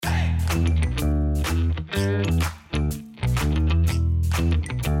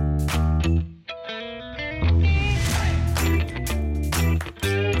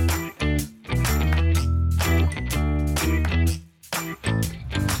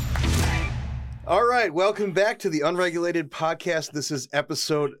All right, welcome back to the Unregulated Podcast. This is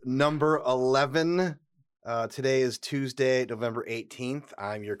episode number 11. Today is Tuesday, November 18th.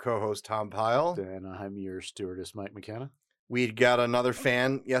 I'm your co-host, Tom Pyle. And I'm your stewardess, Mike McKenna. We got another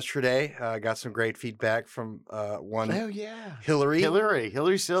fan yesterday. Got some great feedback from one Hillary.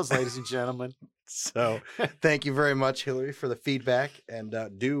 Hillary Sills, ladies and gentlemen. So thank you very much, Hillary, for the feedback. And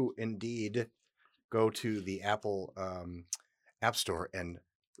do indeed go to the Apple App Store and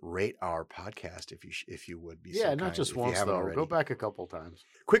rate our podcast if you would be so kind. Not just once, though. Already. Go back a couple times.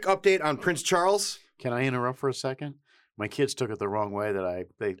 Quick update on Prince Charles. Can I interrupt for a second? My kids took it the wrong way.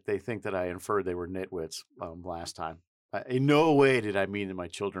 They think that I inferred they were nitwits last time. In no way did I mean that my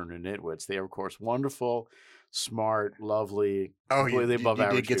children are nitwits. They are, of course, wonderful, smart, lovely, completely above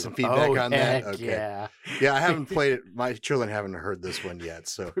average. You did get some feedback on that? Okay. Yeah, I haven't played it. My children haven't heard this one yet.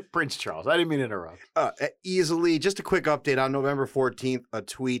 So Prince Charles. I didn't mean to interrupt. Easily, just a quick update on November 14th, a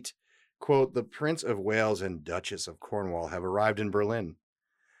tweet, quote, "The Prince of Wales and Duchess of Cornwall have arrived in Berlin.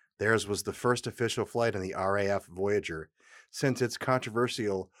 Theirs was the first official flight on the RAF Voyager since its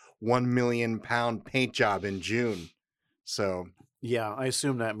controversial £1 million paint job in June." So yeah, I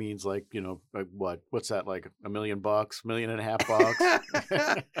assume that means what's that, like $1 million, $1.5 million?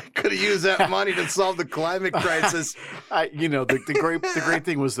 Could have used that money to solve the climate crisis. The great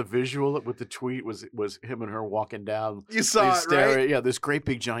thing was the visual with the tweet was him and her walking down. You saw it, right? Yeah, this great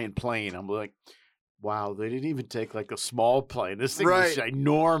big giant plane. I'm like, wow, they didn't even take like a small plane. This thing was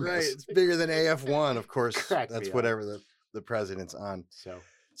ginormous. Right, it's bigger than AF-1, of course. That's whatever the president's on.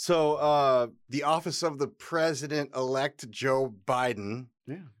 So the office of the president-elect Joe Biden,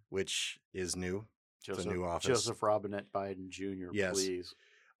 which is new, the new office. Joseph Robinette Biden Jr., yes, please.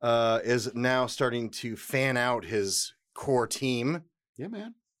 Is now starting to fan out his core team. Yeah,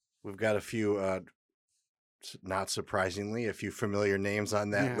 man. We've got a few, not surprisingly, a few familiar names on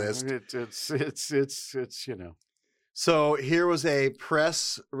that list. It's So here was a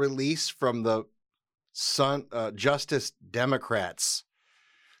press release from the Justice Democrats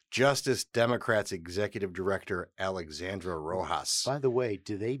Executive Director Alexandra Rojas. By the way,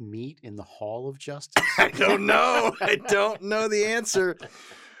 do they meet in the Hall of Justice? I don't know. I don't know the answer.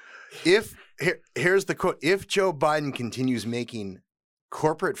 Here's the quote. If Joe Biden continues making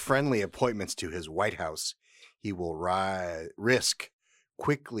corporate-friendly appointments to his White House, he will risk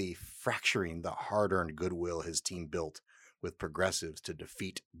quickly fracturing the hard-earned goodwill his team built with progressives to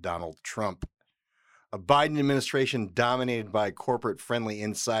defeat Donald Trump. A Biden administration dominated by corporate-friendly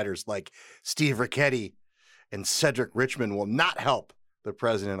insiders like Steve Ricchetti and Cedric Richmond will not help the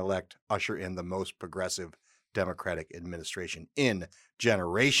president-elect usher in the most progressive Democratic administration in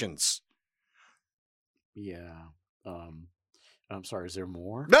generations. Yeah. I'm sorry, is there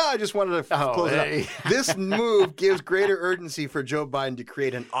more? No, I just wanted to close it up. This move gives greater urgency for Joe Biden to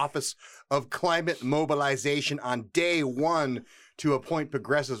create an office of climate mobilization on day one to appoint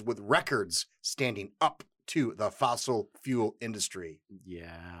progressives with records standing up to the fossil fuel industry.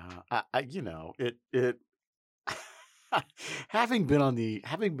 Yeah, it. having been on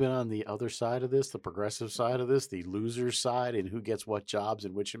the other side of this, the progressive side of this, the loser side, and who gets what jobs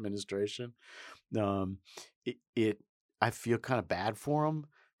in which administration, I feel kind of bad for them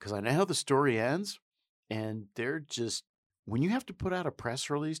because I know how the story ends, and they're just, when you have to put out a press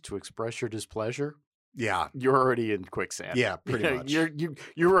release to express your displeasure. Yeah, you're already in quicksand. Yeah, pretty much.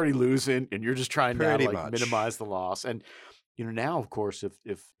 You're already losing, and you're just trying to minimize the loss. And now, of course,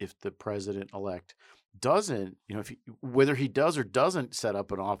 if the president-elect doesn't, whether he does or doesn't set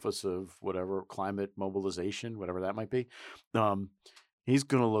up an office of whatever climate mobilization, whatever that might be, he's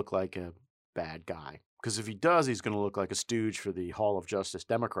going to look like a bad guy. Because if he does, he's going to look like a stooge for the Hall of Justice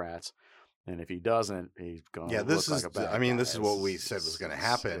Democrats. And if he doesn't, he's going to look like a bad guy. This is what we said was going to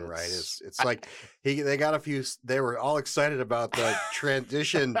happen, right? It's like they got a few. They were all excited about the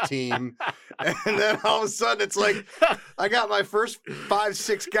transition team, and then all of a sudden it's like I got my first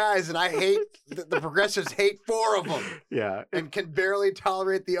 5-6 guys, and I hate the progressives hate 4 of them. Yeah, and can barely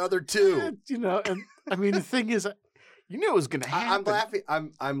tolerate the other 2. And I mean the thing is, you knew it was going to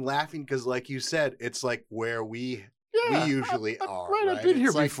happen. I'm laughing because, like you said, it's like where we usually are. Right, I've been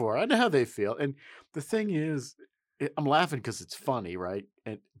here before. I know how they feel. And the thing is, I'm laughing because it's funny, right?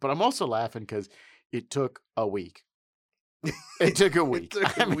 But I'm also laughing because it took a week. It took a week.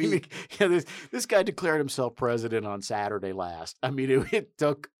 This guy declared himself president on Saturday last. I mean, it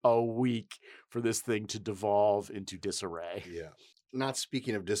took a week for this thing to devolve into disarray. Yeah. Not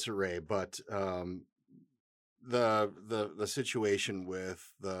speaking of disarray, but the situation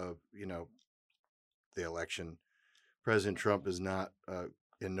with the election, President Trump is not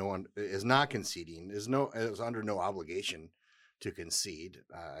conceding, is under no obligation to concede.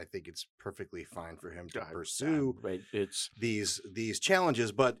 I think it's perfectly fine for him to pursue these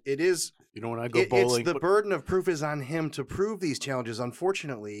challenges, but it is, when I go bowling, it's the burden of proof is on him to prove these challenges.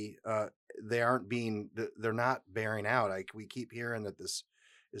 Unfortunately, they're not bearing out. We keep hearing that this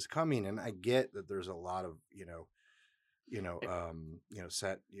is coming, and I get that there's a lot of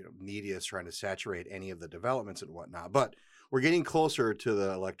media is trying to saturate any of the developments and whatnot, but we're getting closer to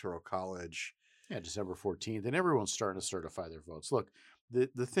the Electoral College. Yeah, December 14th, and everyone's starting to certify their votes. Look,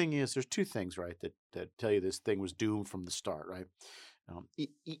 the thing is, there's two things, right, that tell you this thing was doomed from the start, right?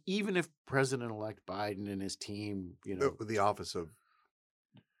 Even if President-elect Biden and his team, the office of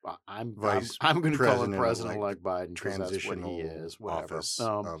I'm going to call him President-elect Biden because that's what he is. Whatever. Office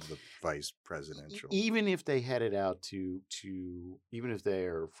of the vice presidential. Even if they headed out even if they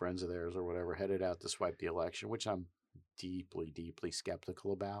are friends of theirs or whatever, headed out to swipe the election, which I'm deeply, deeply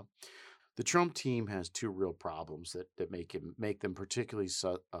skeptical about. The Trump team has two real problems that make them particularly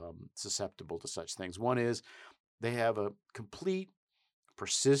susceptible to such things. One is they have a complete,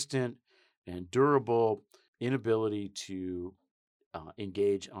 persistent, and durable inability to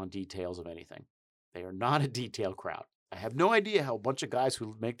engage on details of anything. They are not a detail crowd. I have no idea how a bunch of guys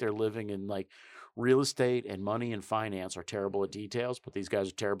who make their living in like real estate and money and finance are terrible at details, but these guys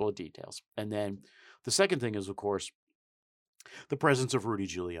are terrible at details. And then the second thing is, of course, the presence of Rudy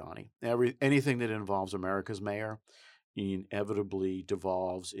Giuliani. Anything that involves America's mayor inevitably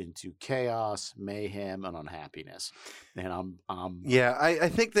devolves into chaos, mayhem, and unhappiness. And I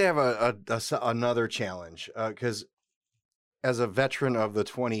think they have another challenge because as a veteran of the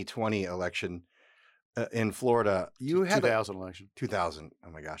 2020 election in Florida, you had 2000 election. 2000.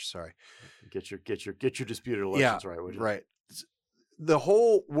 Oh my gosh, sorry. Get your disputed elections right, would you? Right. The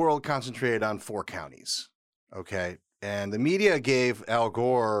whole world concentrated on 4 counties. Okay. And the media gave Al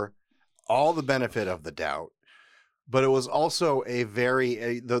Gore all the benefit of the doubt, but it was also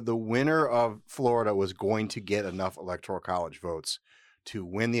the winner of Florida was going to get enough Electoral College votes to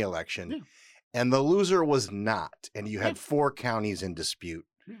win the election. Yeah. And the loser was not. And you had 4 counties in dispute,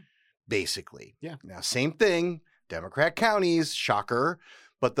 basically. Yeah. Now, same thing, Democrat counties, shocker.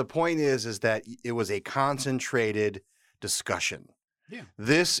 But the point is that it was a concentrated discussion. Yeah.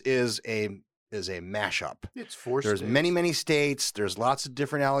 This is a mashup. It's 4 There's states. many states. There's lots of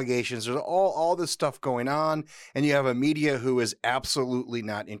different allegations. There's all this stuff going on. And you have a media who is absolutely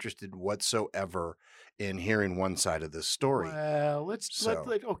not interested whatsoever in hearing one side of this story. Well,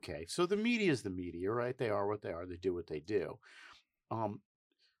 okay. So the media is the media, right? They are what they are. They do what they do.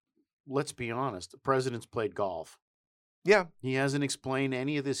 Let's be honest. The president's played golf. Yeah. He hasn't explained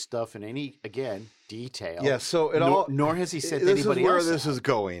any of this stuff in any, again, detail. Yeah, so nor has he said to anybody else. This is where this is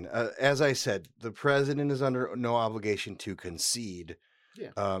going. As I said, the president is under no obligation to concede.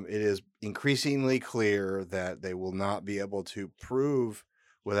 Yeah. It is increasingly clear that they will not be able to prove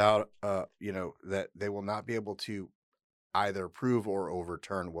without, that they will not be able to either prove or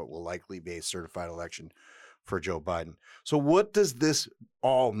overturn what will likely be a certified election for Joe Biden. So what does this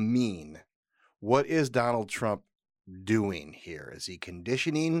all mean? What is Donald Trump doing here? Is he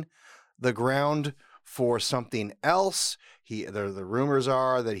conditioning the ground for something else? The rumors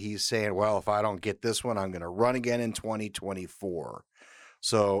are that he's saying, well, if I don't get this one, I'm going to run again in 2024.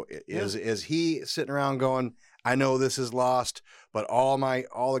 So is he sitting around going, I know this is lost, but all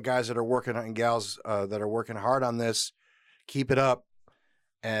the guys that are working on and gals that are working hard on this, keep it up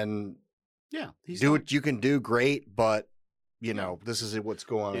and do what you can do. Great. But this is what's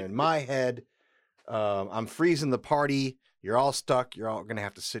going on in my head. I'm freezing the party. You're all stuck. You're all going to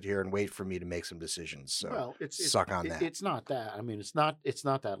have to sit here and wait for me to make some decisions. So suck on that. It's not that. I mean, it's not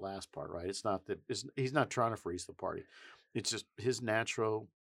that last part, right? It's not that he's not trying to freeze the party. It's just his natural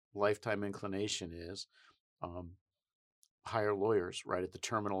lifetime inclination is hire lawyers right at the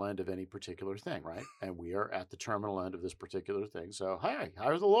terminal end of any particular thing, right? And we are at the terminal end of this particular thing. So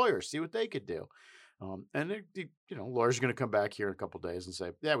hire the lawyers, see what they could do. And lawyers are going to come back here in a couple of days and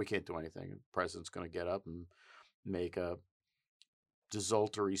say, yeah, we can't do anything. And the president's going to get up and make a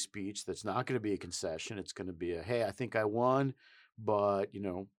desultory speech that's not going to be a concession. It's going to be hey, I think I won, but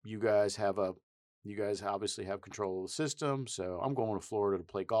you guys obviously have control of the system. So I'm going to Florida to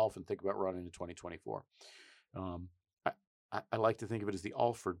play golf and think about running in 2024. I like to think of it as the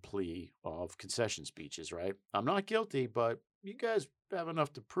Alford plea of concession speeches, right? I'm not guilty, but you guys have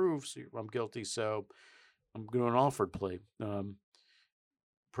enough to prove I'm guilty, so I'm going to an Alford plea.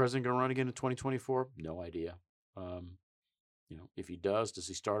 President going to run again in 2024? No idea. If he does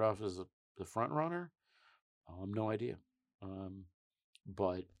he start off as the front runner? No idea.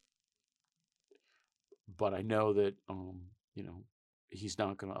 But I know that he's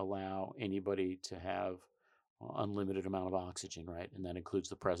not going to allow anybody to have unlimited amount of oxygen, right? And that includes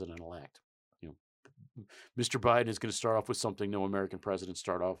the president-elect. Mr. Biden is going to start off with something no American president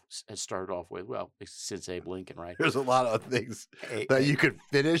has started off with. Well, since Abe Lincoln, right? There's a lot of things that you could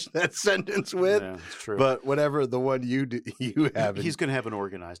finish that sentence with. Yeah, it's true. But whatever the one you have, he's going to have an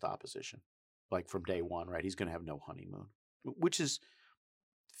organized opposition, like from day one, right? He's going to have no honeymoon, which is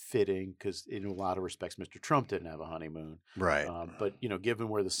fitting because in a lot of respects, Mr. Trump didn't have a honeymoon, right? But given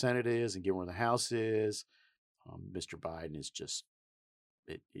where the Senate is and given where the House is, Mr. Biden is just.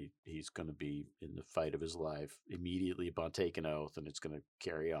 He's going to be in the fight of his life immediately upon taking oath, and it's going to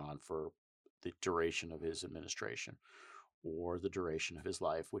carry on for the duration of his administration or the duration of his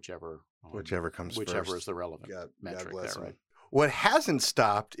life, whichever comes whichever first. Is the relevant metric there, right? What hasn't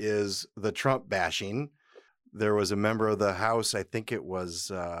stopped is the Trump bashing. There was a member of the House, I think it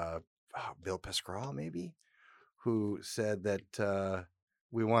was Bill Pascrell, maybe, who said that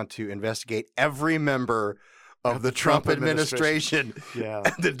we want to investigate every member of the Trump administration. Yeah.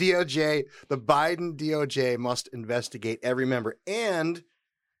 The DOJ, the Biden DOJ must investigate every member. And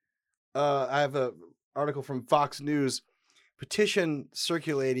I have an article from Fox News, petition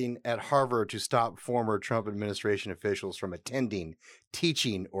circulating at Harvard to stop former Trump administration officials from attending,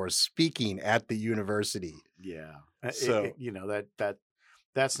 teaching, or speaking at the university. Yeah. So,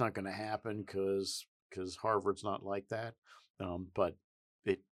 that's not going to happen because Harvard's not like that. But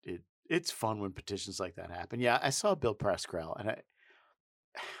it's fun when petitions like that happen. Yeah, I saw Bill Pascrell, and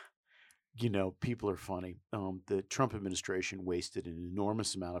people are funny. The Trump administration wasted an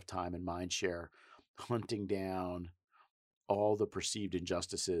enormous amount of time and mind share hunting down all the perceived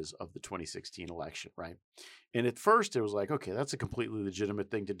injustices of the 2016 election, right? And at first it was like, okay, that's a completely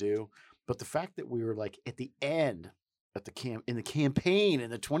legitimate thing to do. But the fact that we were like at the end, in the campaign in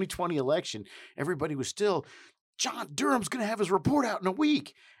the 2020 election, everybody was still, John Durham's going to have his report out in a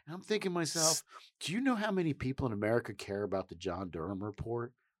week. And I'm thinking to myself, do you know how many people in America care about the John Durham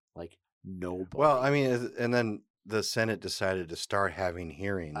report? Like nobody. Well, I mean, and then the Senate decided to start having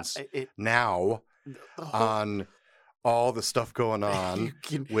hearings on all the stuff going on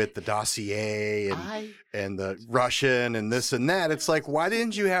with the dossier and the Russian and this and that. It's like, why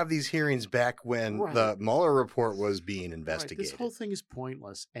didn't you have these hearings back when the Mueller report was being investigated? Right. This whole thing is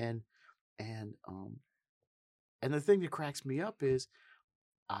pointless. And the thing that cracks me up is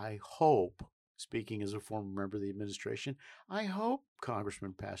I hope, speaking as a former member of the administration, I hope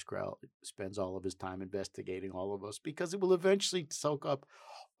Congressman Pascrell spends all of his time investigating all of us, because it will eventually soak up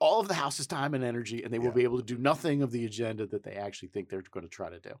all of the House's time and energy, and they will be able to do nothing of the agenda that they actually think they're going to try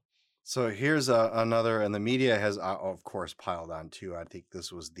to do. So here's another, and the media has, of course, piled on too. I think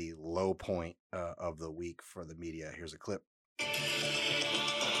this was the low point of the week for the media. Here's a clip.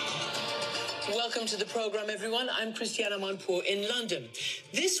 Welcome to the program, everyone. I'm Christiane Amanpour in London.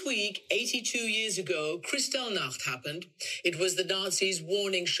 This week, 82 years ago, Kristallnacht happened. It was the Nazis'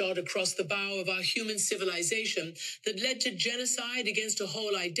 warning shot across the bow of our human civilization that led to genocide against a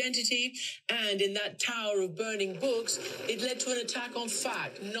whole identity. And in that tower of burning books, it led to an attack on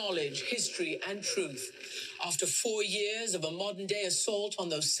fact, knowledge, history, and truth. After 4 years of a modern-day assault on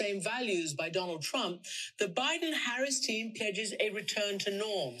those same values by Donald Trump, the Biden-Harris team pledges a return to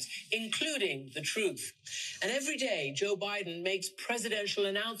norms, including the truth. And every day, Joe Biden makes presidential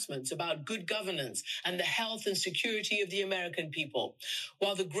announcements about good governance and the health and security of the American people,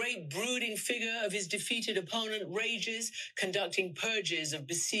 while the great brooding figure of his defeated opponent rages, conducting purges of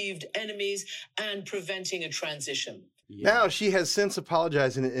perceived enemies and preventing a transition. Yeah. Now, she has since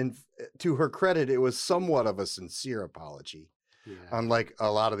apologized, and to her credit, it was somewhat of a sincere apology, unlike a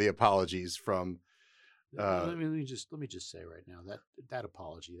lot of the apologies from. Let me just say right now that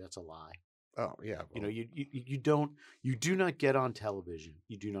apology, that's a lie. Oh yeah, well, you do not get on television.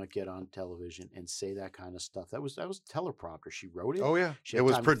 You do not get on television and say that kind of stuff. That was teleprompter. She wrote it. Oh yeah, it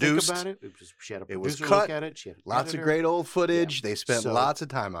was produced. To think about it. She had a producer cut. Look at it. She had lots of great old footage. Yeah. They spent lots of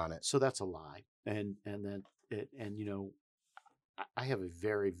time on it. So that's a lie. And then I have a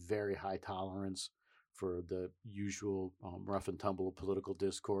very, very high tolerance for the usual rough and tumble of political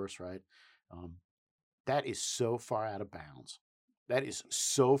discourse, right? That is so far out of bounds. That is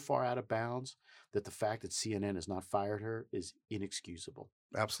so far out of bounds that the fact that CNN has not fired her is inexcusable.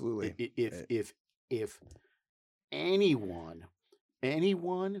 Absolutely. If anyone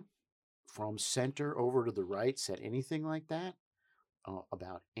from center over to the right said anything like that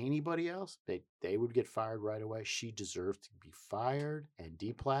about anybody else, they would get fired right away. She deserved to be fired and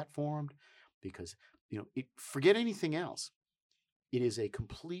deplatformed because, forget anything else. It is a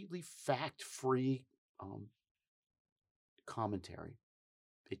completely fact-free commentary.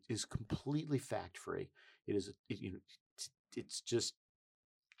 It is completely fact-free. It is, it's just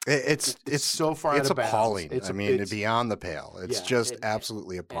It's so far it's out of bounds. appalling. It's beyond the pale. It's just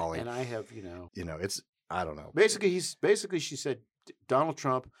absolutely appalling. And I have, it's I don't know. Basically, she said Donald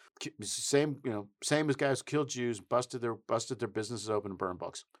Trump, same as guys who killed Jews, busted their businesses open and burned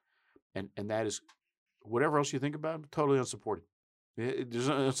books, and that is whatever else you think about him, totally unsupported. It's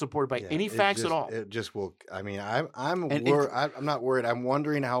unsupported by any facts at all. It just will. I mean, I'm not worried. I'm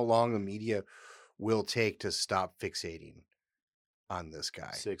wondering how long the media will take to stop fixating on this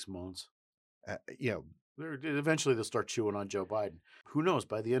guy. 6 months. Eventually they'll start chewing on Joe Biden. Who knows?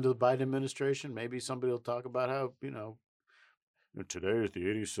 By the end of the Biden administration, maybe somebody will talk about how today is the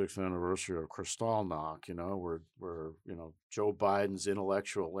 86th anniversary of Kristallnacht. Where Joe Biden's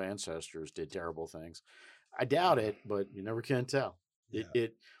intellectual ancestors did terrible things. I doubt it, but you never can tell. Yeah.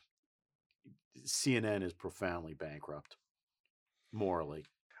 CNN is profoundly bankrupt, morally.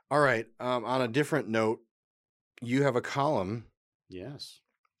 All right. On a different note, you have a column. Yes.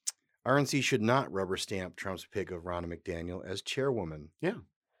 RNC should not rubber stamp Trump's pick of Ronna McDaniel as chairwoman. Yeah.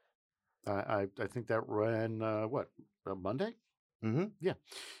 I think that ran, Monday? Mm-hmm. Yeah.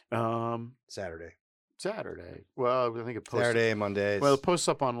 Saturday. Well, I think it posted. Saturday, Monday. Well, it posts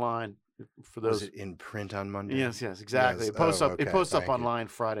up online. For those, was it in print on Monday? Yes, exactly. Yes. It posts up. It posts up online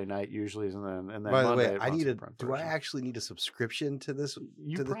Friday night usually, and then. By the way, do I actually need a subscription to this?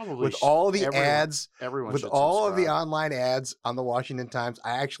 You probably with all the ads, everyone with all of the online ads on the Washington Times.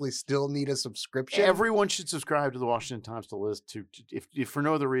 I actually still need a subscription. Everyone should subscribe to the Washington Times to list if for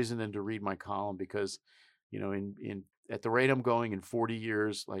no other reason than to read my column, because in at the rate I'm going, in 40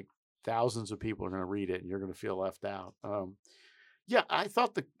 years, like thousands of people are going to read it, and you're going to feel left out. Yeah, I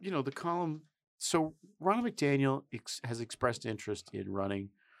thought the column. So Ronna McDaniel has expressed interest in running,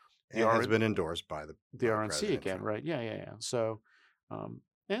 and has been endorsed by the RNC again, Trump. Right? Yeah. So, and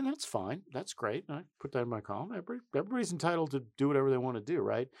that's fine. That's great. I put that in my column. Everybody's entitled to do whatever they want to do,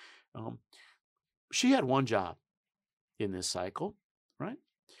 right? She had one job in this cycle, right?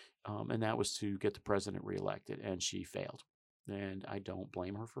 And that was to get the president reelected, and she failed. And I don't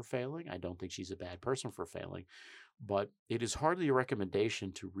blame her for failing. I don't think she's a bad person for failing. But it is hardly a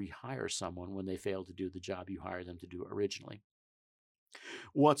recommendation to rehire someone when they fail to do the job you hired them to do originally.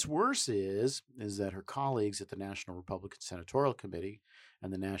 What's worse is that her colleagues at the National Republican Senatorial Committee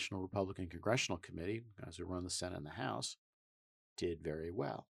and the National Republican Congressional Committee, guys who run the Senate and the House, did very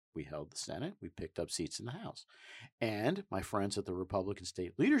well. We held the Senate. We picked up seats in the House. And my friends at the Republican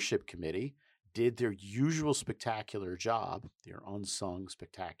State Leadership Committee did their usual spectacular job, their unsung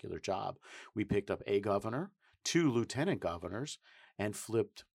spectacular job. We picked up a governor, 2 lieutenant governors, and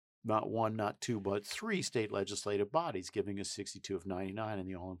flipped not 1, not 2, but 3 state legislative bodies, giving us 62 of 99 in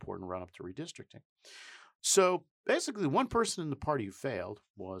the all-important run-up to redistricting. So basically, one person in the party who failed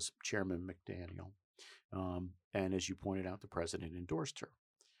was Chairman McDaniel. And as you pointed out, the president endorsed her.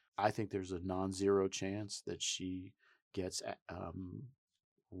 I think there's a non-zero chance that she gets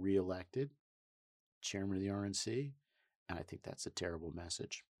reelected chairman of the RNC, and I think that's a terrible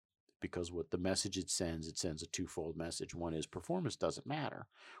message. Because what the message it sends a twofold message. One is performance doesn't matter.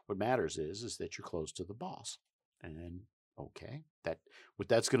 What matters is that you're close to the boss. And okay, what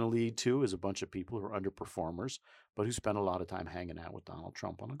that's going to lead to is a bunch of people who are underperformers, but who spend a lot of time hanging out with Donald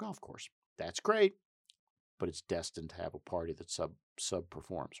Trump on a golf course. That's great, but it's destined to have a party that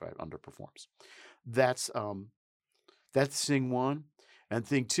subperforms, right? Underperforms. That's thing one. And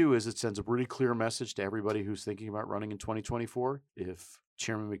thing two is it sends a really clear message to everybody who's thinking about running in 2024. If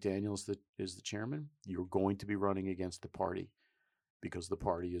Chairman McDaniel is the chairman, you're going to be running against the party, because the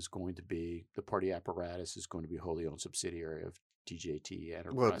party apparatus is going to be a wholly owned subsidiary of DJT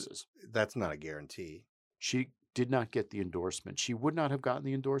Enterprises. Well, that's not a guarantee. She did not get the endorsement. She would not have gotten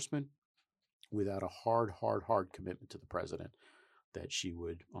the endorsement without a hard commitment to the president that she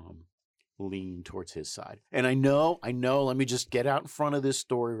would lean towards his side. And I know, let me just get out in front of this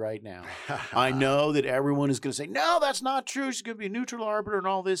story right now. I know that everyone is going to say, no, that's not true. She's going to be a neutral arbiter and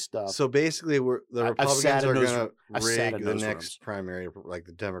all this stuff. So basically, the Republicans are going to rig the next primary, like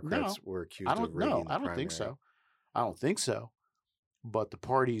the Democrats were accused of rigging the primary. I don't think so. But the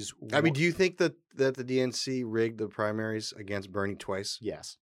parties... I mean, do you think that the DNC rigged the primaries against Bernie twice?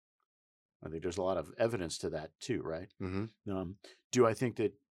 Yes. I think there's a lot of evidence to that too, right? Mm-hmm. Do I think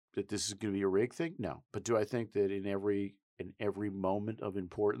that this is going to be a rig thing? No. But do I think that in every moment of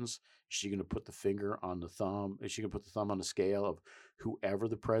importance, is she going to put the finger on the thumb? Is she going to put the thumb on the scale of whoever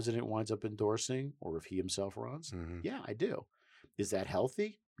the president winds up endorsing, or if he himself runs? Mm-hmm. Yeah, I do. Is that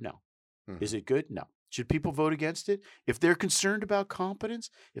healthy? No. Mm-hmm. Is it good? No. Should people vote against it? If they're concerned about competence,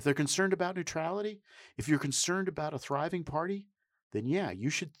 if they're concerned about neutrality, if you're concerned about a thriving party, then yeah, you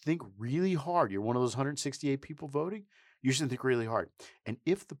should think really hard. You're one of those 168 people voting. You should think really hard. And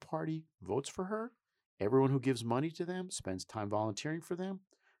if the party votes for her, everyone who gives money to them, spends time volunteering for them,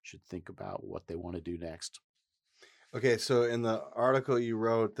 should think about what they want to do next. Okay, so in the article you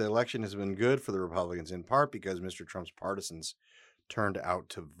wrote, the election has been good for the Republicans in part because Mr. Trump's partisans turned out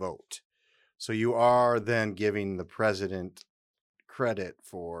to vote. So you are then giving the president credit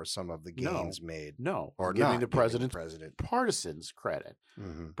for some of the gains made. No, or giving not the president president partisans credit.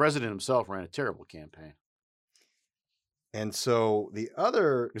 Mm-hmm. President himself ran a terrible campaign. And so the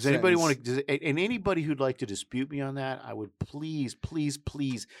other does anybody want to? And anybody who'd like to dispute me on that, I would please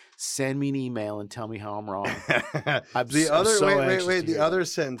send me an email and tell me how I'm wrong. The other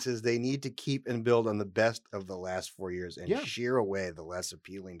sentence is they need to keep and build on the best of the last 4 years and shear away the less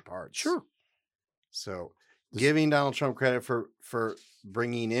appealing parts. Sure. So giving Donald Trump credit for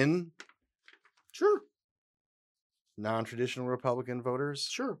bringing in non-traditional Republican voters.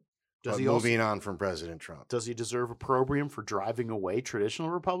 Sure. Moving on from President Trump. Does he deserve opprobrium for driving away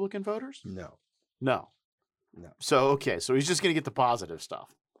traditional Republican voters? No. So he's just going to get the positive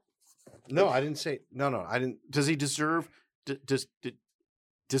stuff. No, I didn't say no. I didn't. Does he deserve? Does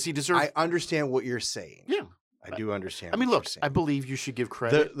he deserve? I understand what you're saying. Yeah, I do understand. I mean, look, I believe you should give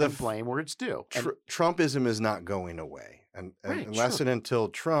credit and blame where it's due. Trumpism is not going away, unless and until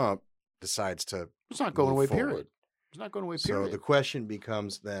Trump decides to. It's not going away. Forward. Period. It's not going away. Period. So the question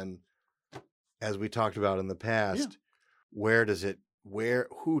becomes then, as we talked about in the past,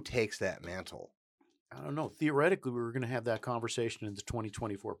 who takes that mantle? I don't know. Theoretically, we were going to have that conversation in the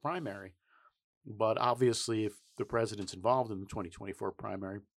 2024 primary. But obviously, if the president's involved in the 2024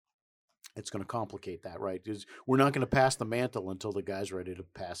 primary, it's going to complicate that, right? Because we're not going to pass the mantle until the guy's ready to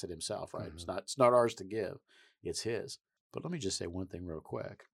pass it himself, right? Mm-hmm. It's not ours to give. It's his. But let me just say one thing real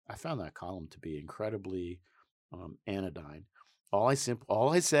quick. I found that column to be incredibly anodyne. All I said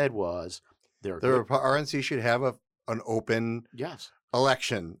was RNC should have an open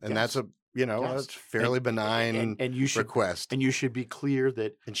election, and that's a a fairly benign and you should, request. And you should be clear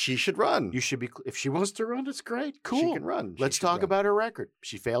that and she should run. You should be if she wants to run, it's great, cool. She can run. Let's talk about her record.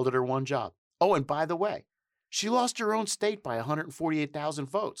 She failed at her one job. Oh, and by the way, she lost her own state by 148,000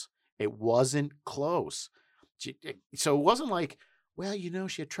 votes. It wasn't close. So it wasn't like, well,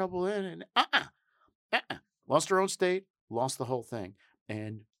 she had trouble in and lost her own state, lost the whole thing.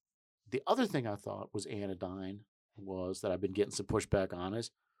 And the other thing I thought was anodyne was that I've been getting some pushback on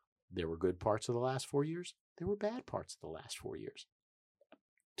is there were good parts of the last 4 years. There were bad parts of the last 4 years.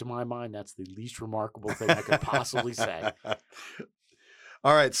 To my mind, that's the least remarkable thing I could possibly say.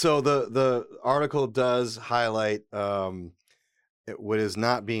 All right. So the article does highlight what is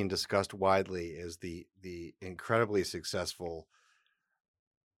not being discussed widely is the incredibly successful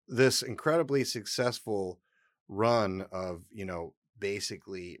run of,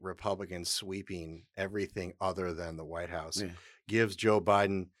 basically Republicans sweeping everything other than the White House gives Joe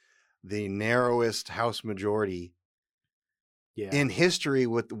Biden the narrowest House majority in history,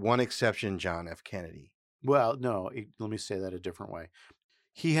 with one exception, John F. Kennedy. Well, no, let me say that a different way.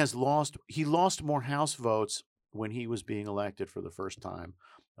 He lost more House votes when he was being elected for the first time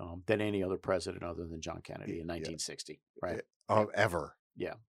than any other president other than John Kennedy in 1960, right? Ever.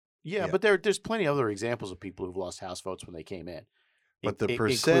 Yeah, but there's plenty of other examples of people who've lost House votes when they came in. But the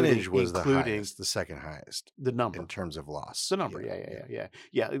percentage was the highest, the second highest. The number. In terms of loss. The number,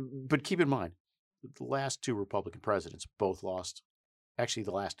 yeah. But keep in mind, the last two Republican presidents both lost. Actually,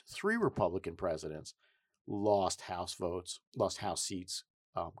 the last three Republican presidents lost House votes, lost House seats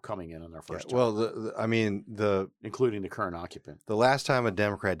coming in on their first term. Well, including the current occupant. The last time a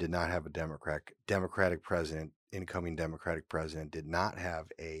Democrat did not have a Democratic president, incoming Democratic president did not have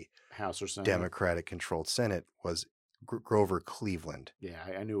a House or Senate Democratic-controlled Senate was Grover Cleveland. Yeah,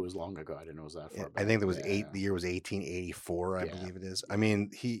 I knew it was long ago. I didn't know it was that far back. I think there was the year was 1884, I believe it is. I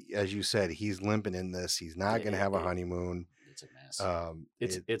mean, he, as you said, he's limping in this. He's not going to have a honeymoon. It's a mess.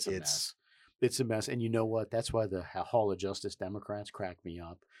 It's a mess. It's a mess. And you know what? That's why the Hall of Justice Democrats crack me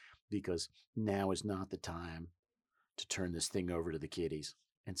up, because now is not the time to turn this thing over to the kiddies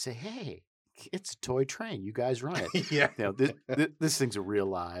and say, hey, it's a toy train. You guys run it. Yeah. This thing's a real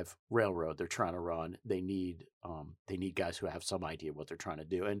live railroad they're trying to run. They need guys who have some idea what they're trying to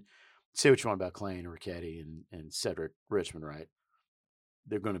do. And say what you want about Clay and Ricchetti and Cedric Richmond, right?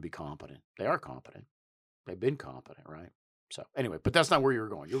 They're going to be competent. They are competent. They've been competent, right? So anyway, but that's not where you were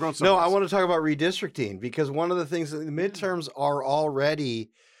going. You're going somewhere else. I want to talk about redistricting, because one of the things that the midterms are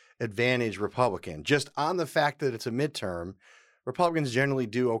already advantage Republican. Just on the fact that it's a midterm, Republicans generally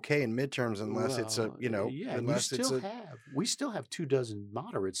do okay in midterms unless it's a, we still have 24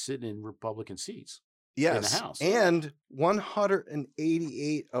 moderates sitting in Republican seats. Yes. In the House. And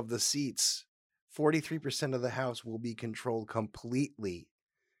 188 of the seats 43% of the House will be controlled completely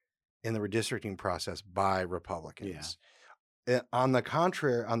in the redistricting process by Republicans. On the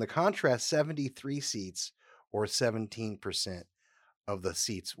contrast, 73 seats or 17% of the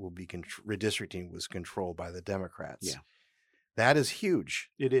seats will be redistricting was controlled by the Democrats. Yeah. That is huge.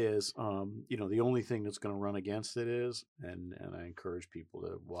 It is. The only thing that's going to run against it is, and I encourage people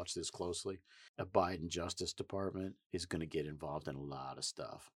to watch this closely, a Biden Justice Department is going to get involved in a lot of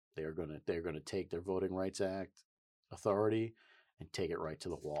stuff. They're going to take their Voting Rights Act authority and take it right to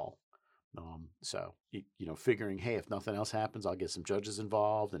the wall. Figuring, hey, if nothing else happens, I'll get some judges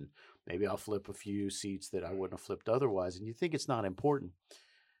involved and maybe I'll flip a few seats that I wouldn't have flipped otherwise. And you think it's not important.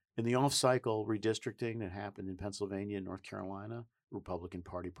 In the off-cycle redistricting that happened in Pennsylvania and North Carolina, Republican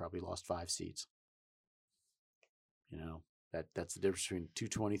Party probably lost 5 seats. That's the difference between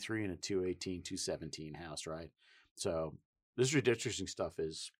 223 and a 218, 217 House, right? So this redistricting stuff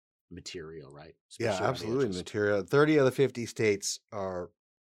is material, right? Especially absolutely material. 30 of the 50 states are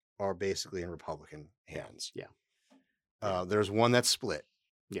basically in Republican hands. Yeah. There's one that's split.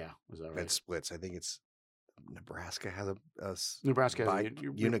 Yeah. Was that right? That splits. I think it's Nebraska has a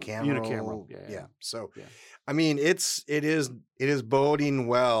unicameral. Yeah. So, I mean, it is boding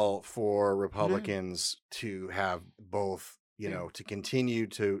well for Republicans to have both, to continue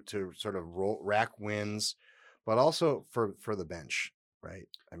to sort of rack wins, but also for the bench, right?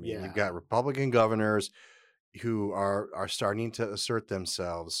 I mean, you've got Republican governors who are starting to assert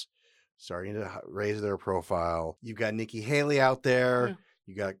themselves, starting to raise their profile. You've got Nikki Haley out there. Yeah.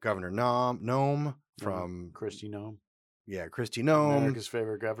 You got Governor Noem from Kristi Noem. Yeah, Kristi Noem. America's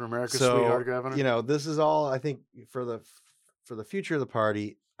favorite governor, America's sweetheart governor. This is all, I think, for the future of the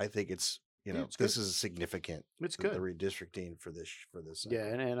party, I think it's this is significant. It's good. The redistricting for this. Yeah,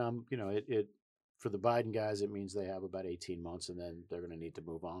 and it for the Biden guys, it means they have about 18 months, and then they're going to need to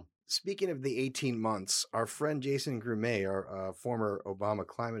move on. Speaking of the 18 months, our friend Jason Grumet, our former Obama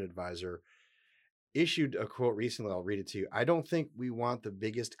climate advisor, issued a quote recently. I'll read it to you. "I don't think we want the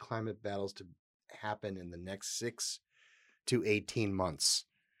biggest climate battles to happen in the next 6 to 18 months.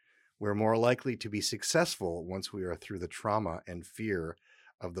 We're more likely to be successful once we are through the trauma and fear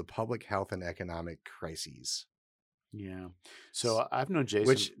of the public health and economic crises." Yeah. So I've known Jason.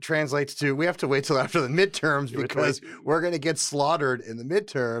 Which translates to we have to wait till after the midterms because we're going to get slaughtered in the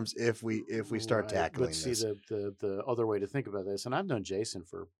midterms if we start tackling this. But see, the other way to think about this, and I've known Jason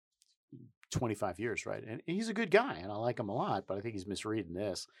for 25 years, right? And he's a good guy, and I like him a lot, but I think he's misreading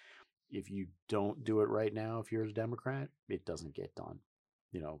this. If you don't do it right now, if you're a Democrat, it doesn't get done.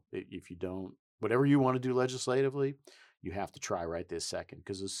 If you don't, whatever you want to do legislatively, you have to try right this second,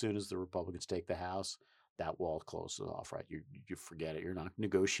 because as soon as the Republicans take the House, that wall closes off, right? You forget it. You're not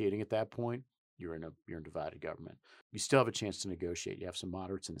negotiating at that point. You're in divided government. You still have a chance to negotiate. You have some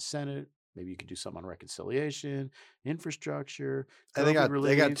moderates in the Senate. Maybe you could do something on reconciliation, infrastructure. They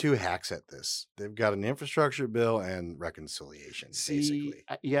got 2 hacks at this. They've got an infrastructure bill and reconciliation, basically.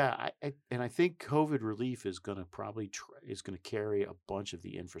 I think COVID relief is going to probably carry a bunch of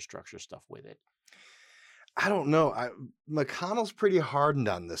the infrastructure stuff with it. I don't know. McConnell's pretty hardened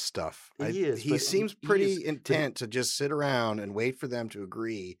on this stuff. He seems pretty intent to just sit around and wait for them to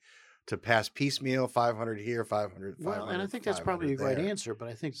agree to pass piecemeal 500 here, 500. Well, and I think that's probably the right answer. But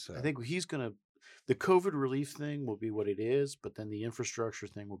I think he's going to. The COVID relief thing will be what it is, but then the infrastructure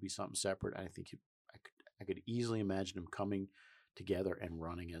thing will be something separate. I think I could easily imagine him coming together and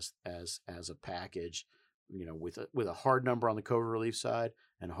running as a package, with a hard number on the COVID relief side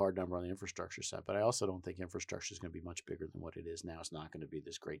and a hard number on the infrastructure side. But I also don't think infrastructure is going to be much bigger than what it is now. It's not going to be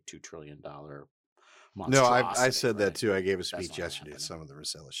this great $2 trillion monstrosity. No, I said that too. I gave a speech yesterday to some of the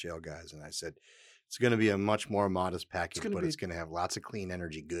Rosella Shale guys, and I said it's going to be a much more modest package, but it's going to have lots of clean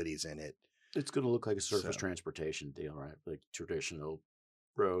energy goodies in it. It's going to look like a surface transportation deal, right? Like traditional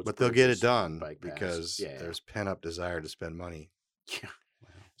roads. But they'll get it done because there's pent-up desire to spend money. Yeah.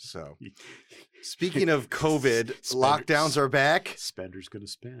 So, speaking of COVID, lockdowns are back. Spender's going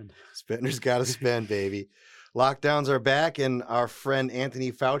to spend. Spender's got to spend, baby. Lockdowns are back, and our friend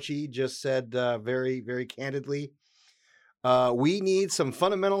Anthony Fauci just said very, very candidly, we need some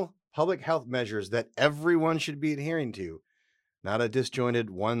fundamental public health measures that everyone should be adhering to. Not a disjointed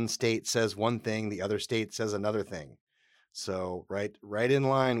one state says one thing, the other state says another thing. So right in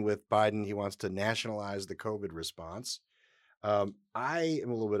line with Biden, he wants to nationalize the COVID response. I am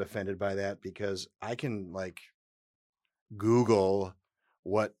a little bit offended by that because I can Google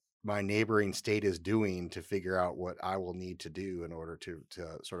what my neighboring state is doing to figure out what I will need to do in order to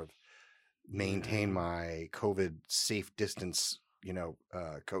sort of maintain my COVID safe distance,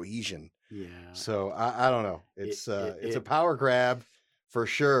 cohesion. Yeah. So I don't know. It's a power grab for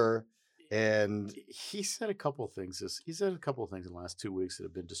sure. And he said a couple of things. He said a couple of things in the last 2 weeks that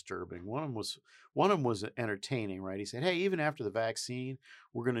have been disturbing. One of them was entertaining, right? He said, "Hey, even after the vaccine,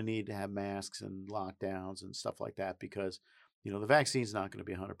 we're going to need to have masks and lockdowns and stuff like that because, the vaccine's not going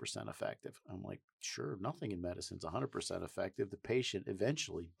to be 100% effective." I'm like, sure, nothing in medicine's 100% effective. The patient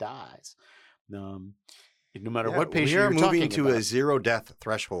eventually dies. No matter what patient you're talking about. We are moving to a zero death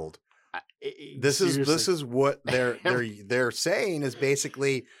threshold. This is what they're saying is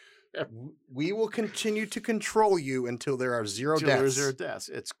basically, we will continue to control you until there are zero deaths. There are zero deaths.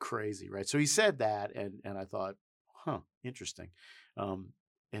 It's crazy, right? So he said that, and I thought, interesting. And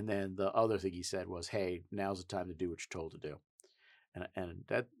then the other thing he said was, "Hey, now's the time to do what you're told to do." And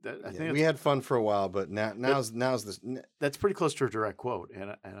that I think we had fun for a while, but now's this. That's pretty close to a direct quote,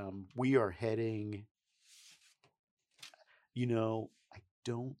 and we are heading. I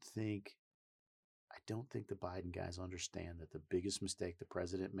don't think the Biden guys understand that the biggest mistake the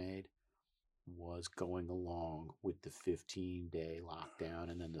president made was going along with the 15-day lockdown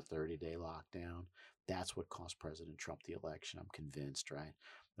and then the 30-day lockdown. That's what cost President Trump the election. I'm convinced, right?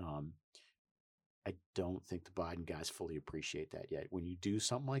 I don't think the Biden guys fully appreciate that yet. When you do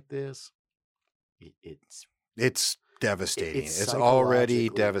something like this, it's devastating. It's already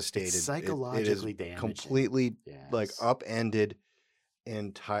devastating. It's psychologically damaging. Completely upended.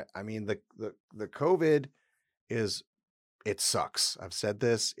 I mean, the COVID it sucks. I've said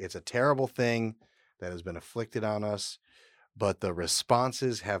this. It's a terrible thing that has been afflicted on us, but the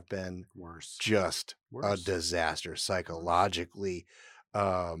responses have been worse. Just a disaster psychologically.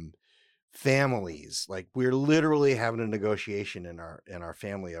 Families, like, we're literally having a negotiation in our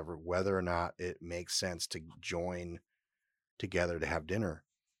family over whether or not it makes sense to join together to have dinner.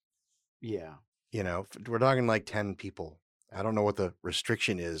 Yeah. We're talking like 10 people. I don't know what the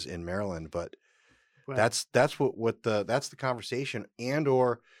restriction is in Maryland, but that's the conversation. And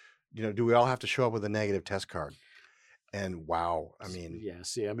or, do we all have to show up with a negative test card? And wow, I mean, yeah.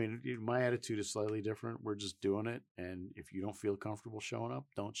 See, I mean, my attitude is slightly different. We're just doing it, and if you don't feel comfortable showing up,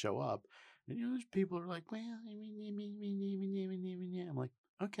 don't show up. And there's people who are like, "Well, I'm like,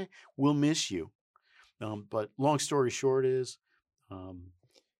 okay, we'll miss you." But long story short is,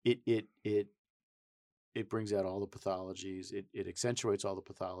 it brings out all the pathologies. It accentuates all the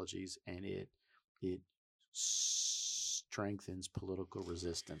pathologies, and it strengthens political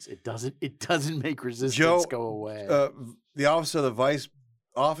resistance. It doesn't make resistance go away. The office of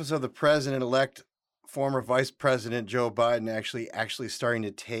the president-elect, former Vice President Joe Biden, actually starting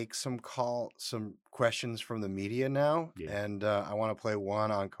to take some questions from the media now. Yeah. And I want to play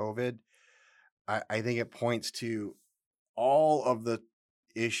one on COVID. I think it points to all of the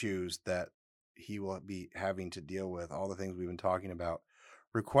issues that he will be having to deal with. All the things we've been talking about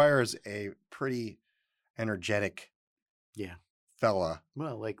requires a pretty energetic fella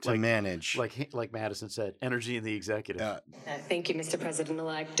to manage. Like Madison said, energy in the executive. Thank you, Mr.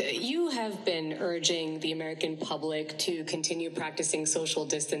 President-elect. You have been urging the American public to continue practicing social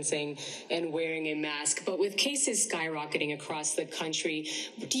distancing and wearing a mask. But with cases skyrocketing across the country,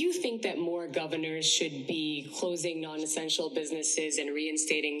 do you think that more governors should be closing non-essential businesses and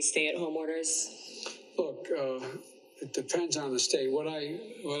reinstating stay-at-home orders? Look, it depends on the state. What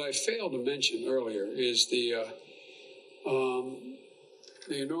I failed to mention earlier is the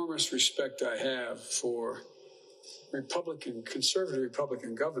enormous respect I have for conservative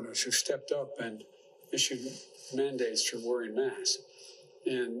Republican governors who stepped up and issued mandates for wearing masks.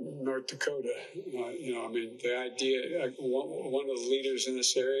 In North Dakota, the idea, one of the leaders in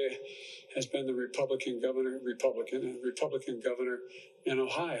this area has been the Republican governor in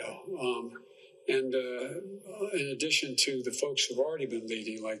Ohio. And in addition to the folks who've already been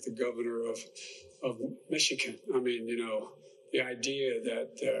leading, like the governor of Michigan. The idea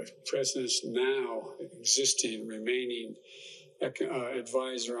that the president's now remaining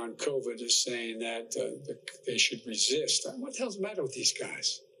advisor on COVID is saying that they should resist. What the hell's the matter with these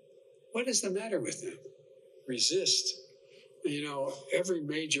guys? What is the matter with them? Resist. Every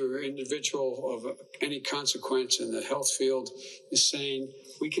major individual of any consequence in the health field is saying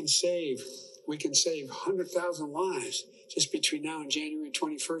we can save 100,000 lives just between now and January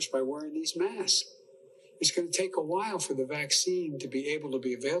 21st by wearing these masks. It's going to take a while for the vaccine to be able to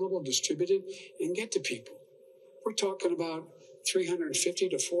be available, distributed, and get to people. We're talking about 350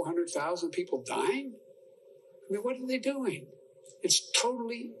 to 400,000 people dying. I mean, what are they doing? It's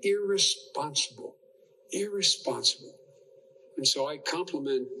totally irresponsible. Irresponsible. And so I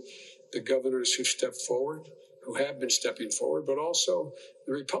compliment the governors who stepped forward, who have been stepping forward, but also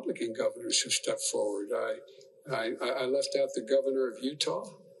the Republican governors who stepped forward. I left out the governor of Utah,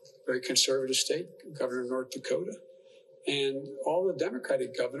 very conservative state, governor of North Dakota, And all the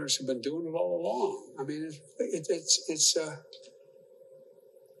Democratic governors have been doing it all along. I mean,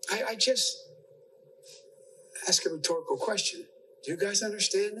 I just ask a rhetorical question. Do you guys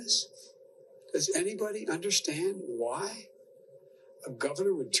understand this? Does anybody understand why a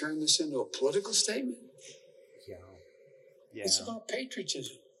governor would turn this into a political statement? Yeah. It's about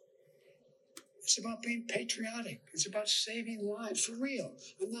patriotism. It's about being patriotic. It's about saving lives, for real.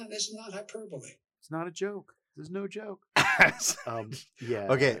 This is not hyperbole. It's not a joke. There's no joke. Yeah.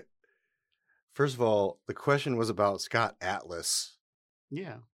 Okay. First of all, the question was about Scott Atlas.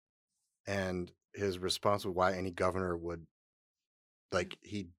 Yeah. And his response was why any governor would,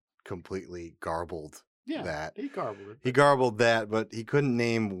 he completely garbled that. He garbled it. He garbled that, but he couldn't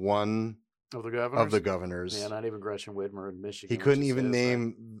name one of the governors. Yeah, not even Gretchen Whitmer in Michigan. He couldn't even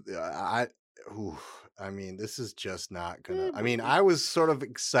name. This is just not gonna. I mean, I was sort of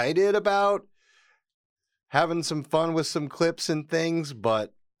excited about having some fun with some clips and things,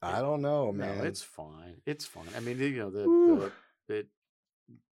 but I don't know, man. No, it's fine. It's fine. I mean, the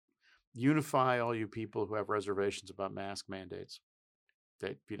unify all you people who have reservations about mask mandates.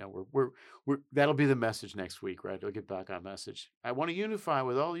 That we're that'll be the message next week, right? I'll get back on message. I want to unify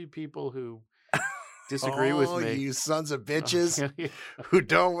with all you people who disagree with me. You sons of bitches who